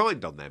too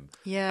kind on them.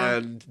 Yeah.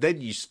 And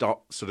then you start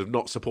sort of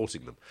not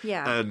supporting them.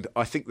 Yeah. And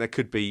I think there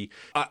could be,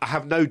 I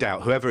have no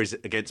doubt, whoever is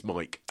against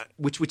Mike,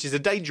 which is a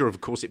danger of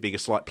course, it being a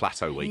slight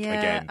plateau week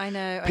again. I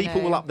know.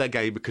 People will up their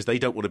game because they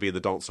don't want to be in the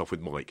dance-off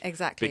with Mike.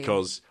 Exactly.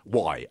 Because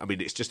why? I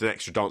mean, it's just an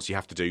extra dance you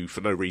have to do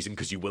for no reason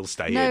because you will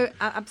stay in. No,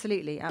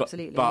 absolutely.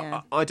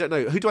 But I don't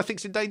know. Who do I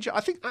think's in danger?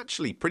 I think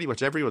actually pretty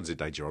much everyone's in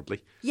danger,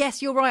 oddly.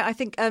 Yes, you're right. I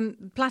think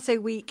Plateau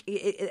week,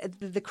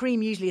 the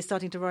cream usually is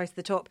starting to rise to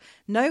the top.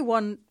 No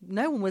one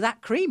was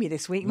that creamy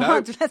this week. No.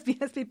 Mark, let's be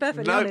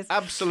perfectly honest. No,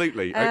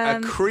 absolutely.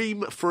 A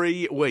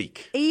cream-free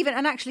week.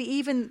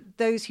 Even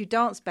those who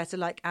dance better,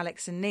 like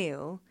Alex and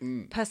Neil,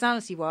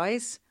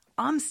 personality-wise,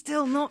 I'm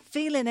still not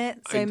feeling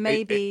it. So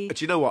maybe...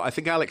 do you know what? I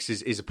think Alex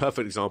is a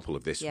perfect example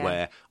of this,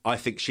 where I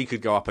think she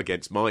could go up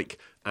against Mike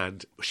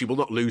and she will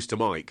not lose to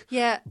Mike.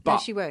 Yeah, but no,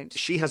 she won't.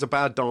 She has a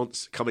bad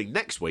dance coming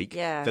next week,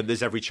 then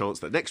there's every chance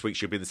that next week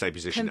she'll be in the same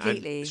position.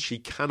 Completely. And she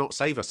cannot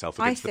save herself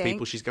against the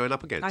people she's going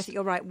up against. I think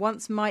you're right.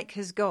 Once Mike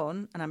has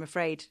gone, and I'm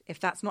afraid if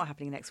that's not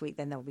happening next week,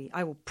 then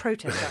I will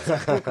protest outside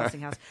the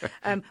broadcasting house.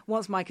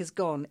 Once Mike has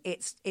gone,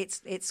 it's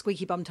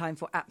squeaky bum time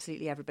for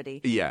absolutely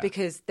everybody. Yeah.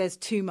 Because there's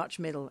too much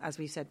middle, as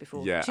we've said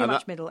before. Yeah. Too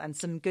much middle, and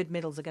some good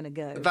middles are going to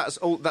go. That's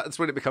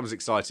when it becomes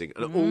exciting.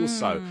 And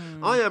also,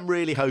 I am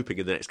really hoping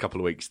in the next couple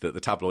of weeks that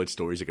the tabloid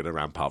stories are going to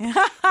ramp up.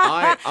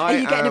 Are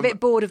you getting a bit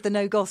bored of the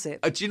no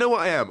gossip? Do you know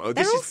what I am?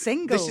 They're all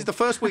single. This is the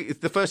first week. It's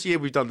the first year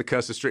we've done the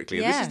Curse of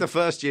Strictly. And this is the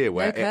first year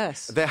where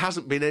there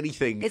hasn't been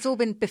anything. It's all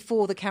been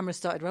before the camera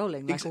started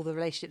rolling. Like all the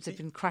relationships have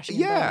been crashing.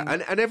 Yeah,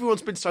 and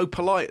everyone's been so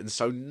polite and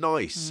so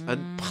nice.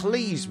 And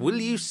please, will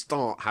you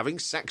start having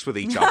sex with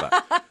each other?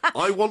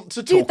 I want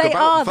to talk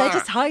about that. They're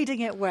just hiding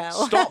it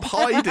well. Stop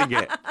hiding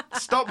it.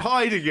 Stop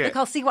hiding it. Look,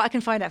 I'll see what I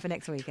can find out for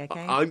next week,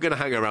 okay? I'm going to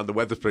hang around the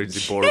Wetherspoons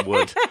in Boreham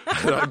Wood.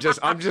 I'm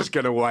just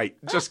going to wait.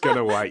 Just going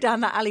to wait.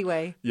 Down that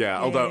alleyway. Yeah,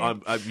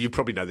 although you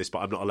probably know this, but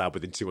I'm not allowed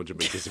within 200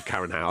 metres of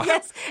Karen Howard.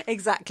 Yes,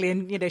 exactly.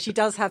 And, she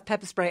does have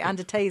pepper spray and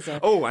a taser.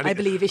 Oh, and I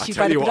believe issued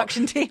by the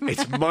production team.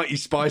 It's mighty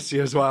spicy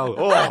as well.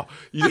 Oh.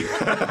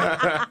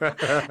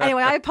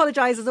 Anyway, I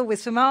apologise as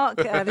always for Mark.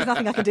 There's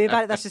nothing I can do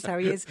about it. That's just how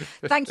he is.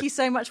 Thank you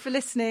so much for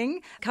listening.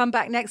 Come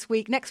back next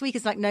week. Next week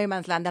is like no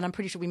man's land. Then I'm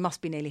pretty sure we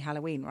must be nearly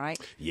Halloween, right?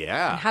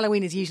 Yeah. And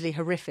Halloween is usually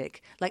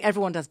horrific. Like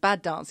everyone does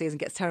bad dances and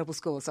gets terrible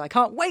scores. So I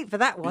can't wait for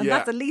that one. Yeah.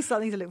 That's at least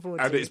something to look forward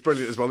to. And it's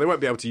brilliant as well. They won't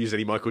be able to use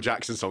any Michael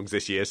Jackson songs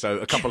this year, so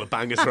a couple of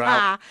bangers are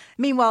out.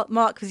 Meanwhile,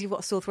 Mark, because you've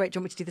got a sore throat, do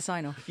you want me to do the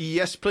sign-off?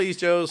 Yes, please,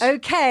 Jules.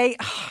 Okay.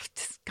 I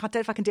don't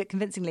know if I can do it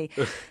convincingly.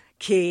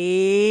 Keep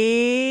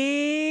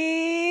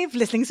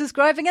listening,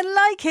 subscribing and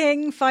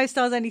liking. 5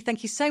 stars only.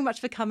 Thank you so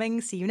much for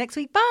coming. See you next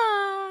week.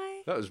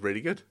 Bye. That was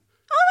really good.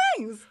 Oh,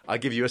 thanks. I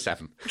give you a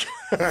 7.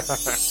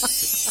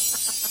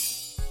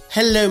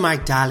 Hello, my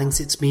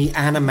darlings. It's me,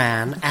 Anna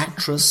Mann,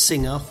 actress,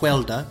 singer,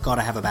 welder.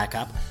 Gotta have a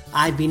backup.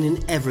 I've been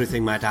in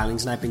everything, my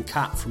darlings, and I've been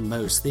cut from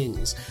most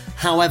things.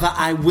 However,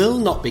 I will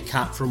not be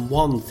cut from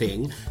one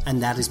thing,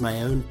 and that is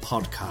my own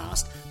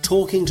podcast,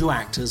 Talking to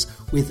Actors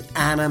with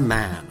Anna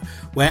Mann,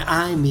 where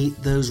I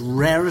meet those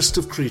rarest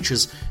of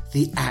creatures,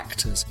 the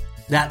actors.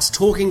 That's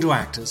Talking to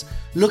Actors.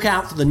 Look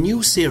out for the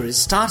new series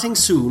starting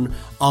soon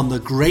on The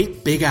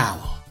Great Big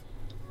Owl.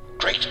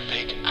 Great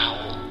Big